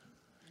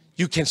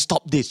 You can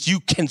stop this. You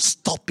can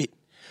stop it.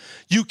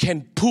 You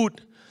can put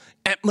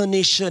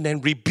admonition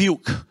and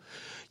rebuke.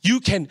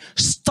 You can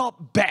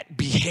stop bad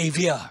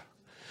behavior.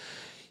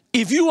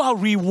 If you are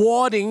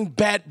rewarding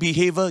bad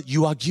behavior,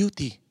 you are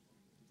guilty.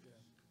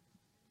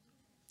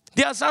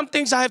 There are some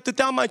things I have to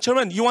tell my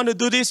children. You want to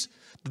do this?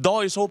 The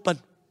door is open.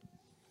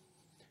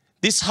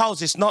 This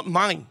house is not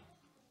mine.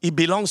 It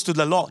belongs to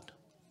the Lord.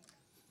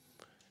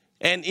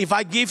 And if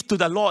I give to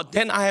the Lord,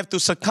 then I have to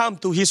succumb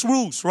to His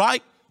rules,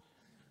 right?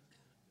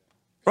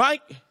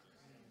 Right?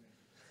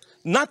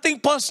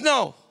 Nothing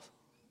personal.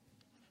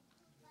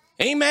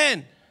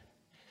 Amen.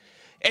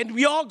 And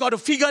we all got to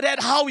figure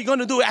out how we're going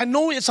to do it. I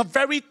know it's a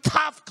very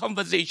tough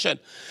conversation.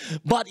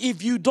 But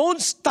if you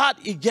don't start,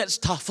 it gets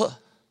tougher.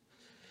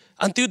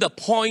 Until the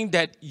point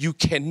that you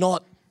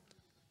cannot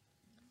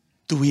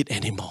do it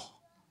anymore.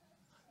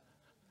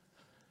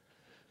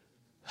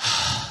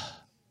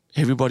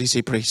 Everybody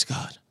say praise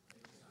God.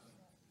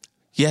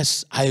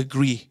 Yes, I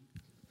agree.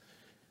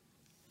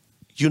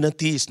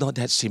 Unity is not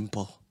that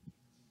simple.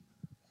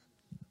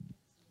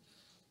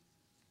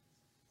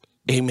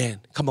 Amen.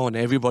 Come on,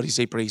 everybody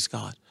say praise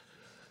God.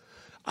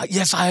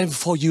 Yes, I am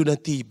for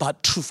unity,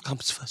 but truth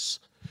comes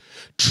first.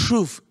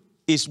 Truth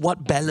is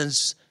what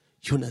balances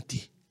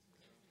unity.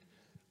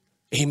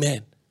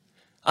 Amen.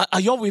 Are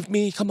you all with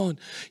me? Come on.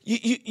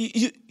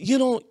 You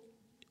know,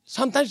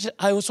 Sometimes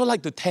I also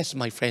like to test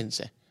my friends.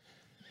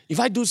 If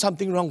I do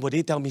something wrong, will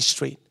they tell me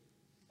straight?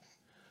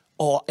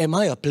 Or am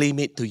I a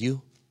playmate to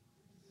you?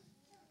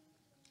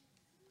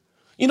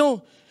 You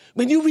know,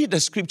 when you read the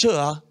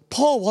scripture,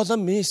 Paul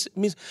wasn't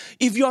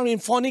if you are in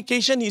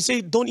fornication, he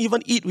said, don't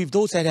even eat with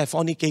those that have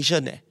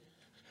fornication.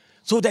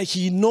 So that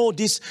he know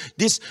this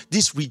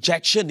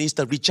rejection is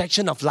the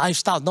rejection of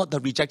lifestyle, not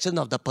the rejection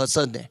of the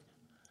person.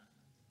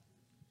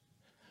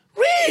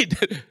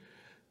 Read!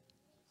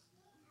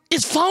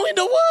 It's found in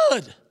the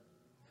Word.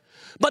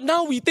 But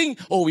now we think,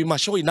 oh, we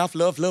must show enough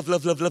love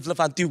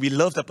until we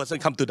love the person,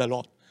 come to the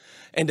Lord.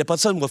 And the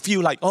person will feel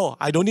like, oh,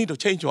 I don't need to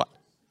change what?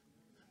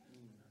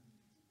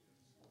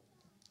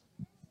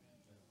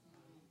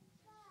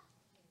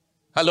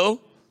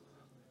 Hello?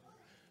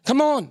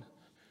 Come on.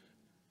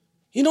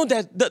 You know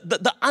that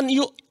the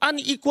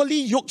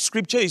unequally yoked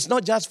scripture is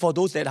not just for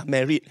those that are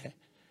married.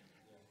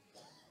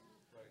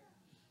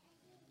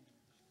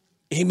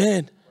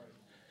 Amen.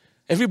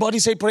 Everybody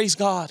say praise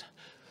God.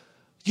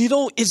 You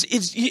know,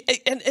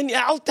 and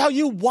I'll tell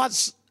you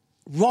what's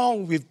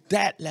wrong with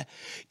that.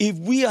 If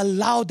we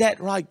allow that,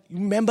 right?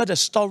 Remember the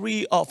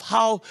story of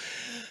how,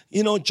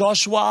 you know,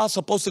 Joshua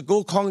supposed to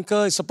go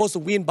conquer, is supposed to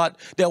win, but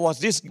there was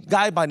this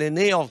guy by the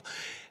name of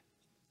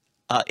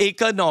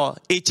Achan or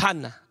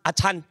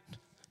Achan.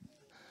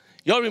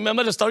 You all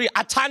remember the story?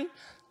 Achan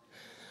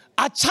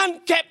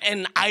kept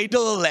an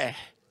idol there.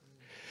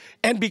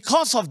 And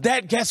because of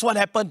that, guess what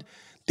happened?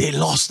 They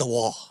lost the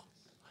war.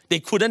 They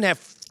couldn't have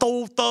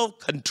total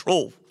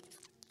control.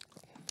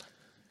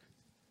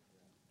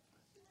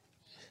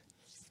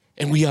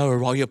 And we are a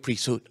royal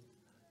priesthood,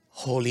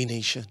 holy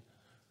nation.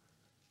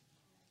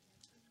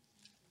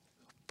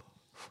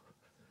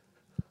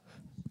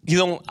 You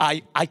know,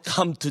 I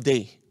come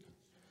today.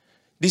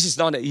 This is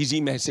not an easy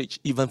message,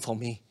 even for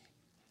me.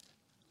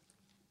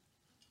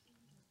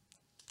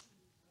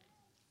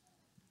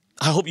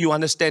 I hope you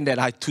understand that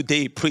I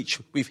today preach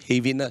with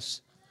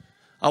heaviness.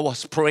 I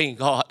was praying,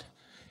 God,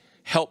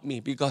 help me,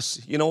 because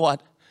you know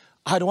what?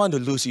 I don't want to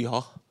lose you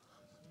all.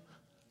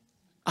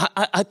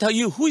 I tell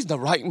you, who is the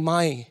right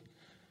mind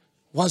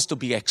wants to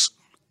be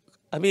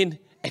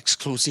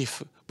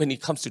exclusive when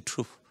it comes to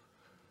truth.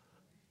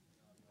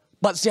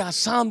 But there are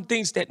some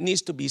things that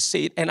needs to be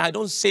said, and I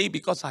don't say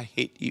because I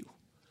hate you.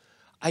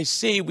 I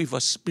say with a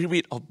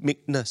spirit of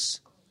meekness.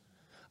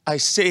 I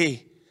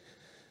say,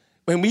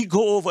 when we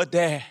go over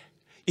there,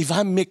 if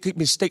I make a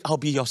mistake, I'll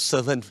be your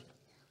servant.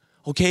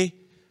 Okay?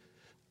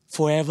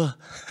 Forever.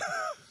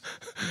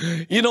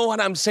 You know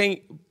what I'm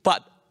saying?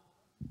 But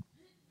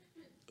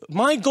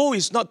my goal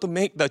is not to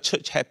make the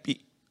church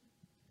happy.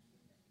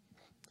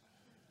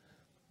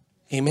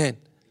 Amen.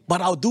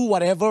 But I'll do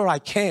whatever I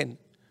can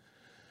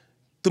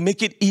to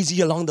make it easy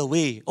along the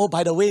way. Oh,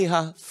 by the way,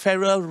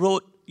 Farrer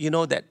Road, you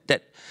know, that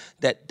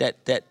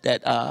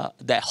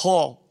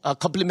hall,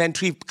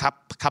 complimentary car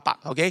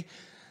park, okay?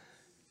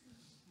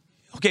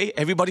 Okay,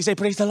 everybody say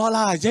praise the Lord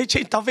lah.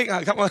 Change topic,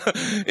 come on.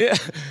 Yeah.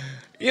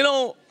 You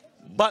know,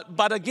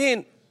 but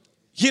again,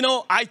 you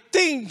know, I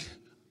think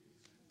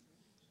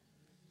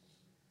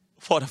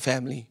for the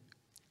family,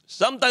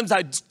 sometimes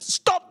I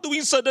stop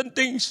doing certain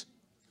things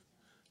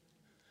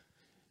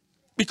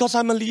because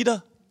I'm a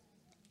leader.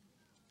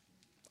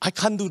 I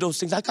can't do those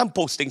things. I can't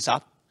post things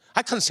up.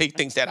 I can't say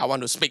things that I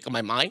want to speak in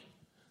my mind.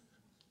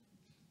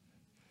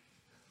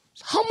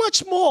 How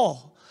much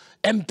more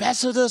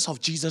ambassadors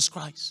of Jesus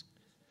Christ?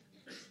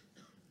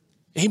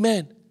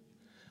 Amen.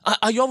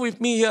 Are you all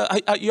with me here?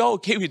 Are you all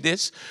okay with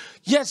this?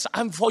 Yes,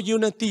 I'm for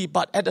unity,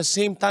 but at the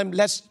same time,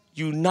 let's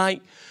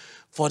unite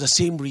for the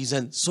same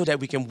reason, so that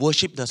we can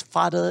worship the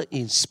Father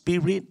in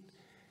spirit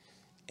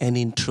and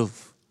in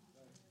truth.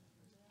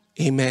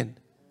 Amen.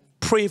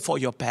 Pray for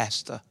your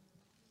pastor.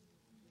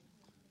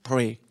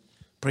 Pray.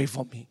 Pray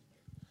for me.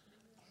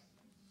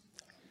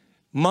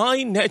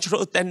 My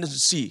natural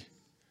tendency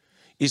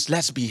is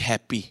let's be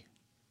happy.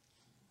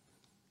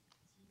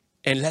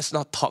 And let's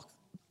not talk.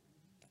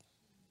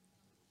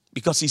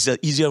 Because it's an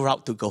easier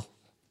route to go.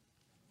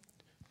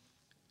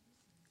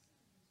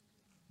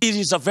 It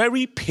is a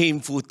very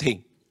painful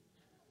thing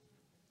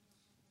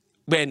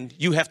when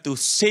you have to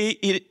say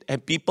it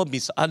and people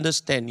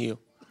misunderstand you.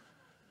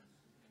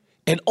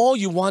 And all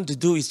you want to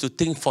do is to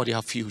think for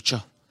their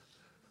future.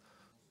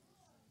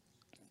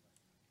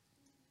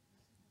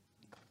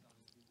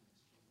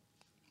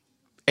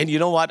 And you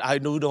know what? I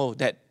do know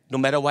that no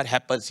matter what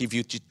happens, if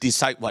you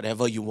decide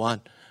whatever you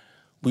want,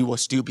 we will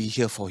still be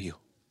here for you.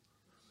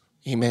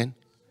 Amen.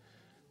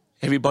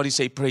 Everybody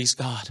say praise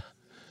God.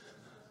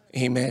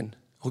 Amen.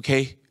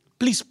 Okay?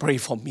 Please pray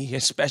for me,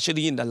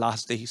 especially in the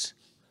last days.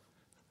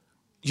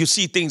 You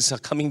see things are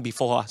coming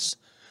before us.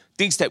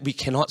 Things that we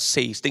cannot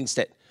say. Things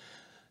that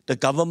the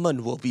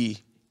government will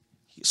be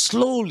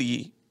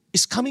slowly.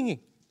 It's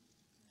coming.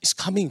 It's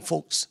coming,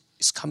 folks.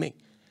 It's coming.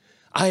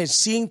 I am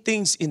seeing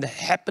things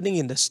happening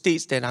in the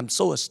States that I'm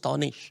so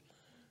astonished.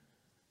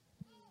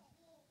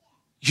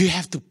 You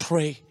have to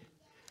pray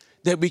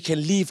that we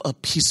can live a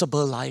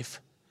peaceable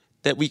life,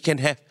 that we can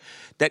have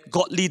that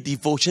godly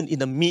devotion in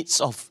the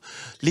midst of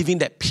living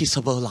that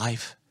peaceable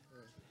life.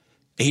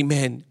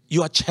 Amen.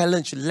 You are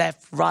challenged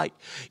left, right,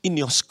 in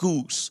your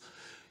schools.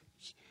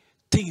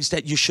 Things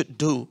that you should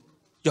do.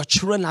 Your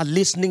children are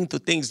listening to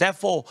things.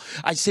 Therefore,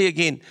 I say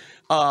again,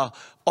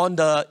 on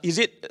the, is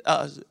it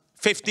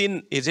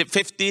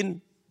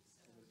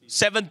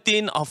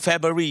 17th of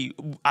February,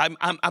 I'm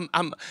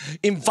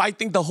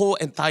inviting the whole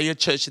entire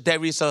church.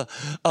 There is a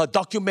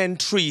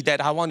documentary that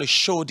I want to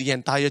show the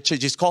entire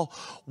church. It's called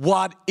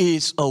What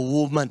is a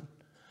Woman?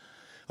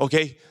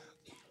 Okay?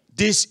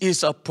 This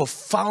is a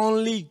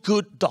profoundly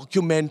good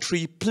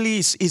documentary.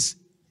 Please, it's,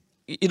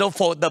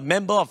 for the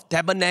member of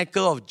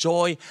Tabernacle of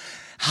Joy,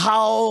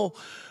 how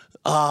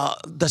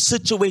the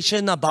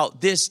situation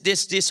about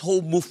this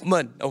whole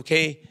movement,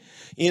 okay,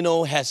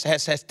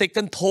 has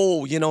taken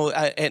toll,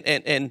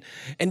 and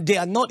they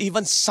are not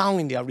even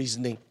sound in their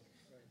reasoning.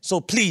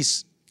 So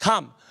please,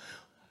 come,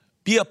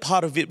 be a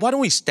part of it. Why don't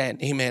we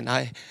stand? Amen.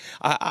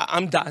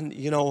 I'm done.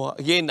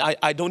 Again,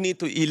 I don't need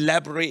to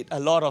elaborate a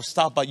lot of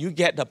stuff, but you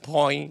get the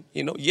point.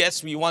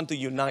 Yes, we want to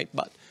unite,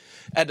 but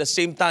at the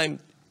same time,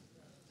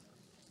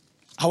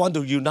 I want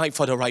to unite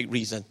for the right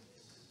reason.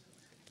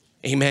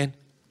 Amen.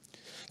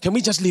 Can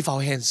we just lift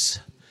our hands?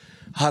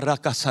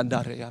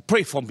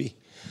 Pray for me.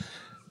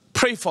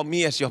 Pray for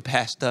me as your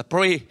pastor.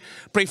 Pray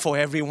for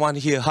everyone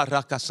here.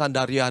 Father,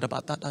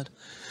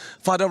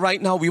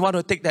 right now, we want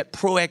to take that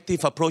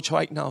proactive approach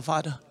right now,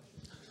 Father.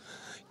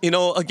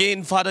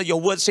 Again, Father, your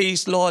word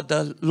says, Lord,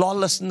 the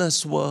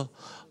lawlessness will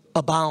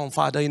abound,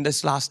 Father, in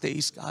this last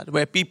days, God,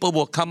 where people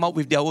will come up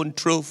with their own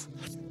truth.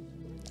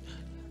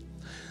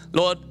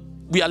 Lord,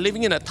 we are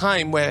living in a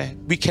time where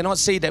we cannot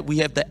say that we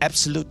have the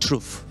absolute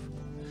truth.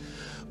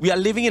 We are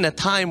living in a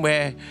time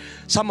where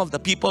some of the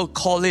people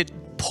call it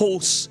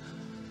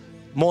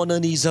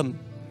post-modernism.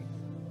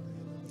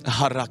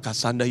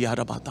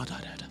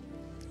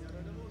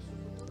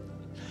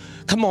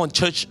 Come on,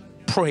 church,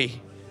 pray.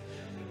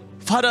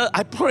 Father,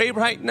 I pray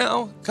right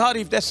now, God,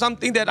 if there's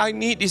something that I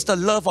need, is the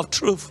love of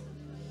truth.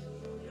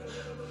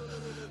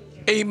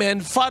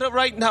 Amen. Father,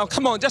 right now,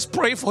 come on, just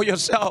pray for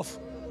yourself.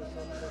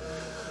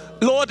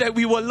 Lord, that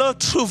we will love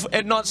truth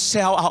and not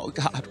sell out,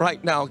 God,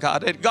 right now,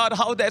 God. And God,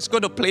 how that's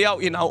going to play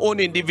out in our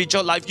own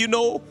individual life,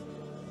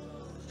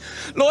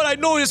 Lord, I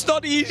know it's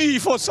not easy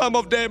for some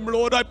of them,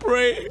 Lord. I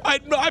pray.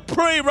 I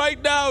pray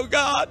right now,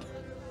 God,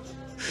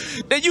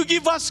 that you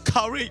give us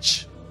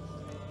courage.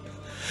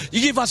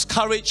 You give us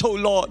courage, oh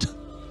Lord,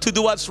 to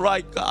do what's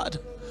right, God.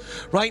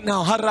 Right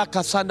now,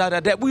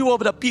 that we will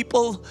be the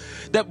people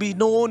that we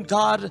know,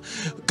 God,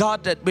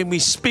 that when we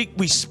speak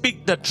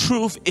the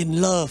truth in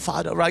love,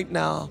 Father, right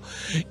now.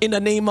 In the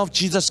name of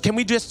Jesus, can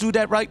we just do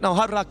that right now?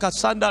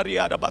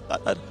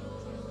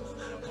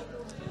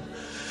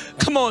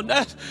 Come on,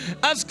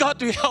 ask God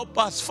to help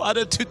us,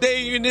 Father,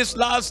 today in these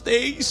last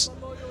days.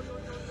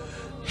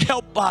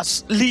 Help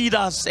us, lead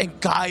us, and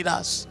guide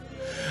us.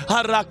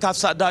 Let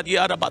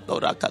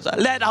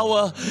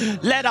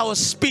our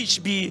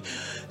speech be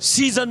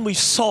seasoned with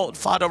salt,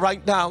 Father,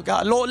 right now,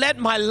 God. Lord, let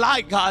my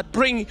light, God,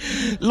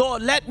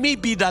 Lord, let me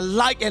be the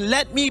light and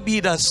let me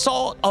be the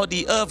salt of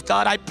the earth,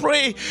 God. I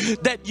pray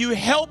that you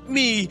help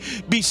me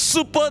be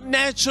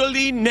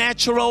supernaturally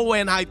natural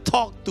when I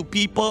talk to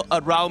people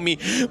around me.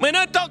 When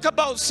I talk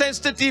about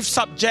sensitive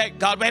subject,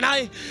 God, when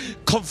I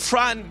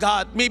confront,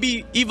 God,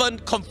 maybe even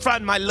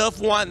confront my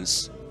loved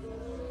ones,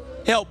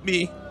 help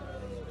me.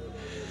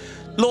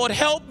 Lord,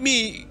 help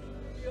me.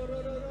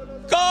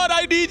 God,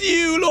 I need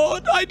you,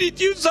 Lord. I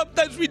need you.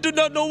 Sometimes we do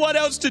not know what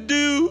else to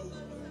do.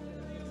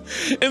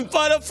 And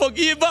Father,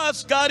 forgive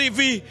us, God, if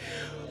we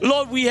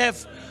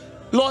have,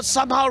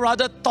 somehow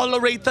rather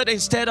tolerated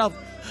instead of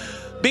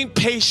being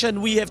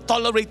patient. We have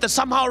tolerated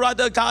somehow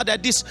rather, God,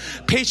 that this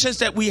patience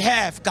that we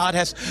have, God,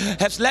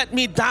 has led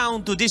me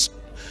down to this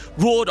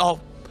road of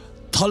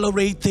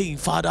tolerating.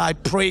 Father, I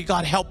pray,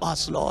 God, help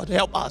us, Lord.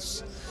 Help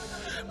us.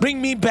 Bring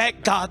me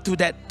back, God, to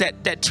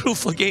that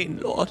truth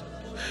again, Lord.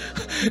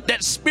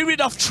 That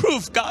spirit of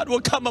truth, God, will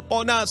come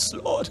upon us,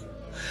 Lord.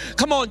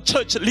 Come on,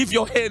 church, lift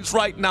your hands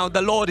right now.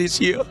 The Lord is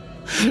here.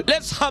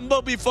 Let's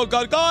humble before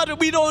God. God,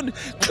 we don't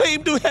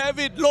claim to have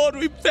it, Lord.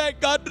 We thank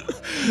God.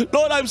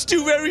 Lord, I'm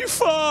still very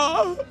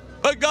far.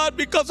 But God,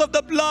 because of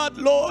the blood,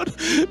 Lord,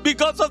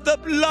 because of the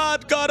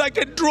blood, God, I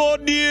can draw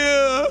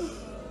near.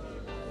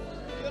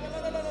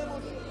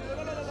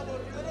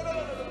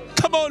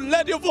 Come on,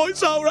 let your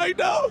voice out right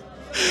now.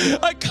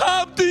 I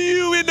come to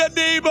you in the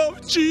name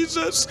of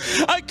Jesus.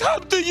 I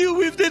come to you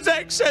with this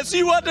access.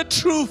 You are the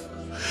truth,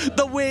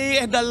 the way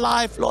and the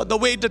life, Lord. The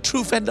way, the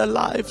truth, and the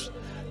life.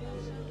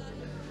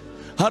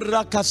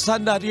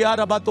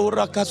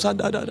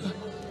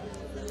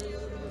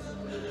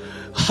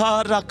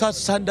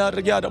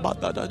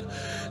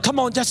 Come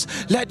on,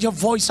 just let your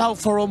voice out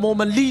for a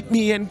moment. Lead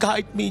me and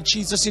guide me,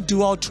 Jesus,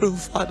 into all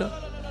truth, Father.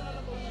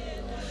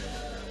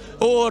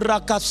 Oh,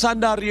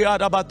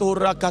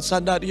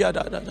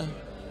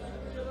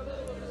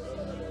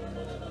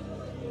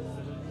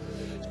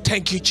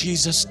 thank you,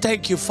 Jesus.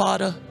 Thank you,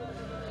 Father.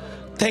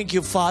 Thank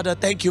you, Father.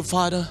 Thank you,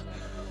 Father.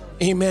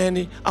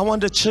 Amen. I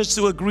want the church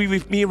to agree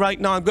with me right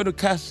now. I'm going to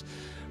cast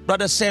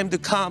Brother Sam to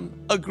come,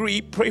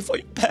 agree, pray for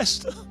your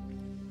pastor.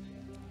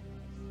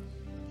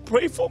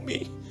 Pray for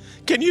me.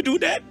 Can you do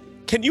that?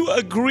 Can you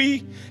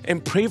agree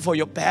and pray for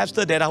your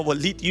pastor that I will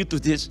lead you to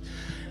this?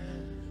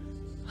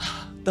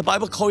 The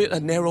Bible calls it a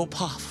narrow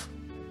path.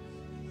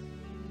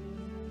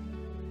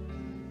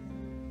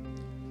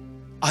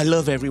 I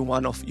love every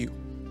one of you.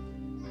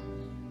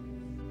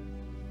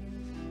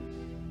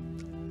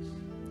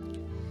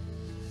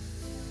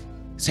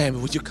 Sam,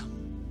 would you come?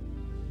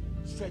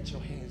 Stretch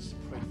your hands.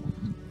 Pray.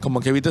 Come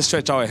on, can we just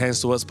stretch our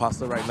hands towards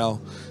Pastor right now?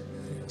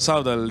 Some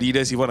of the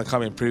leaders, you want to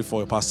come and pray for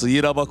your pastor.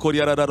 In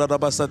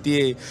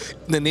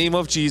the name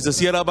of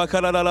Jesus.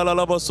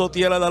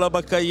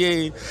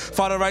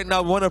 Father, right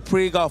now, we want to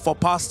pray, God, for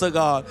Pastor,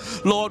 God.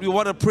 Lord, we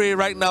want to pray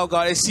right now,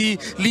 God, as he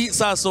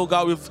leads us, oh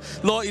God,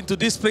 with, Lord, into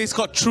this place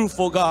called truth,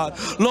 oh God.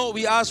 Lord,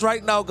 we ask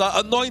right now,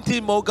 God, anoint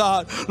him, oh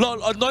God. Lord,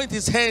 anoint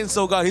his hands,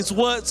 oh God, his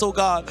words, oh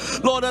God.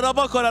 Lord,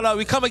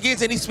 we come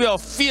against any spirit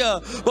of fear,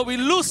 but we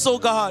loose, oh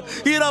God.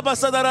 Lord,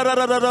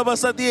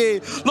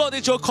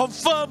 that you'll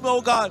confirm,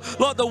 oh God,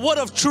 Lord, the word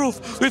of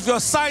truth with your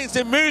signs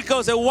and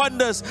miracles and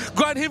wonders.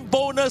 Grant him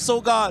boldness,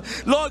 oh God.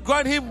 Lord,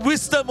 grant him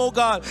wisdom, oh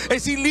God,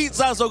 as he leads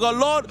us, oh God.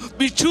 Lord,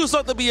 we choose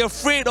not to be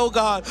afraid, oh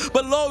God,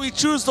 but Lord, we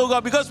choose, oh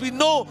God, because we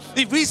know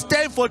if we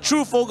stand for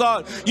truth, oh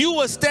God, you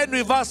will stand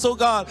with us, oh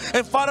God.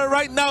 And Father,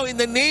 right now, in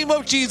the name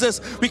of Jesus,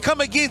 we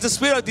come against the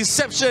spirit of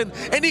deception,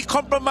 any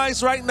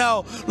compromise right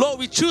now. Lord,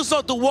 we choose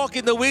not to walk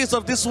in the ways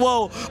of this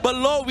world, but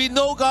Lord, we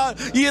know, God,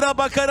 let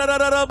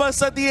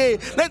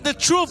the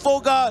truth,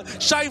 oh God,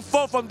 shine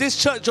forth from this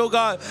church, oh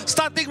God,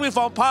 starting with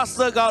our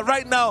pastor, God.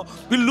 Right now,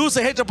 we lose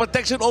a hedge of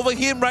protection over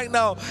him right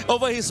now,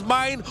 over his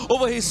mind,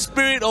 over his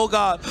spirit, oh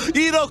God.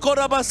 In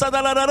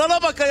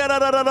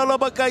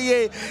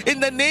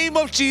the name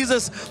of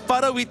Jesus,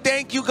 Father, we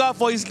thank you, God,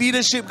 for his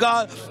leadership,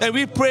 God, and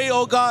we pray,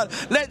 oh God,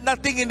 let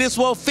nothing in this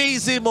world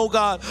faze him, oh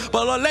God,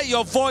 but Lord, let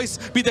your voice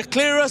be the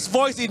clearest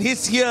voice in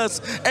his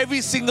ears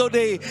every single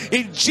day.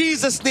 In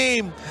Jesus'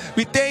 name,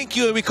 we thank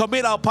you and we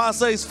commit our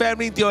pastor, his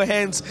family into your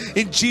hands.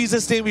 In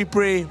Jesus' name we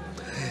pray.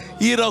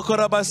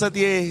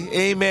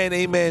 Amen,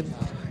 amen.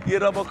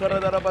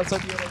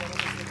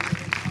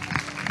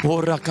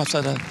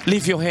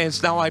 Lift your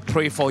hands now. I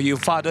pray for you.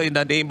 Father, in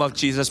the name of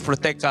Jesus,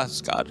 protect us,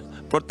 God.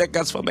 Protect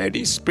us from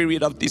any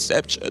spirit of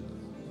deception.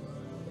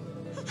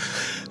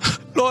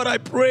 Lord, I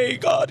pray,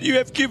 God, you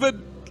have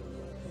given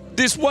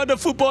this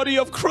wonderful body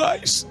of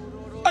Christ.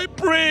 I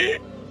pray.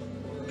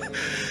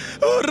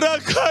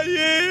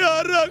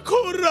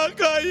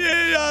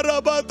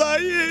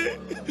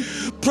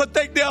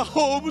 Protect their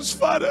homes,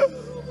 Father.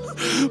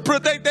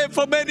 Protect them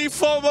from any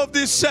form of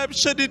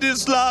deception in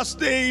these last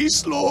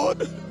days,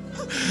 Lord.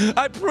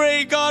 I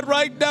pray, God,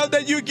 right now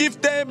that you give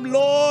them,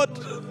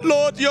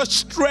 Lord, your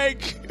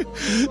strength,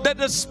 that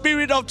the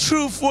spirit of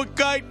truth will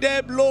guide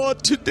them,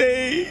 Lord,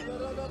 today.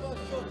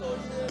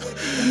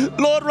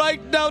 Lord,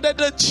 right now that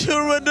the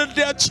children and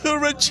their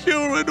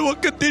children will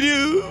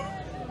continue,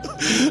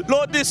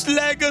 Lord, this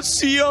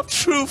legacy of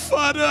truth,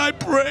 Father, I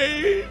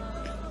pray,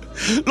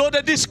 Lord,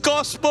 that this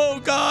gospel,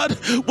 God,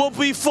 will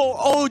be for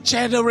all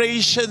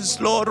generations,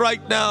 Lord,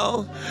 right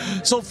now.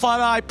 So,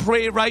 Father, I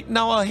pray right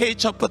now a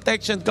hedge of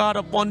protection, God,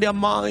 upon their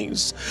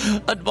minds,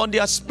 upon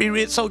their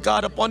spirits, oh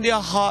God, upon their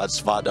hearts,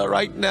 Father,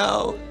 right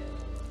now.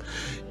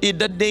 In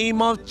the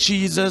name of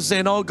Jesus,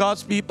 and all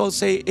God's people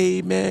say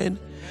amen.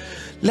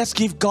 Let's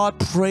give God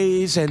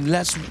praise and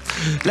let's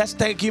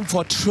thank him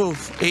for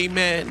truth.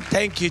 Amen.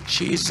 Thank you,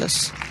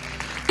 Jesus.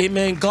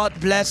 Amen. God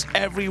bless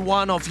every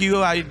one of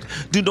you. I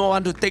do not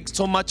want to take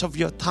so much of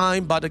your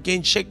time, but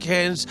again, shake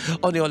hands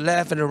on your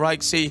left and the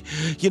right. Say,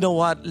 you know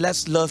what?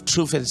 Let's love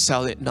truth and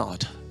sell it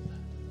not.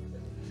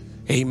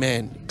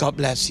 Amen. God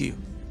bless you.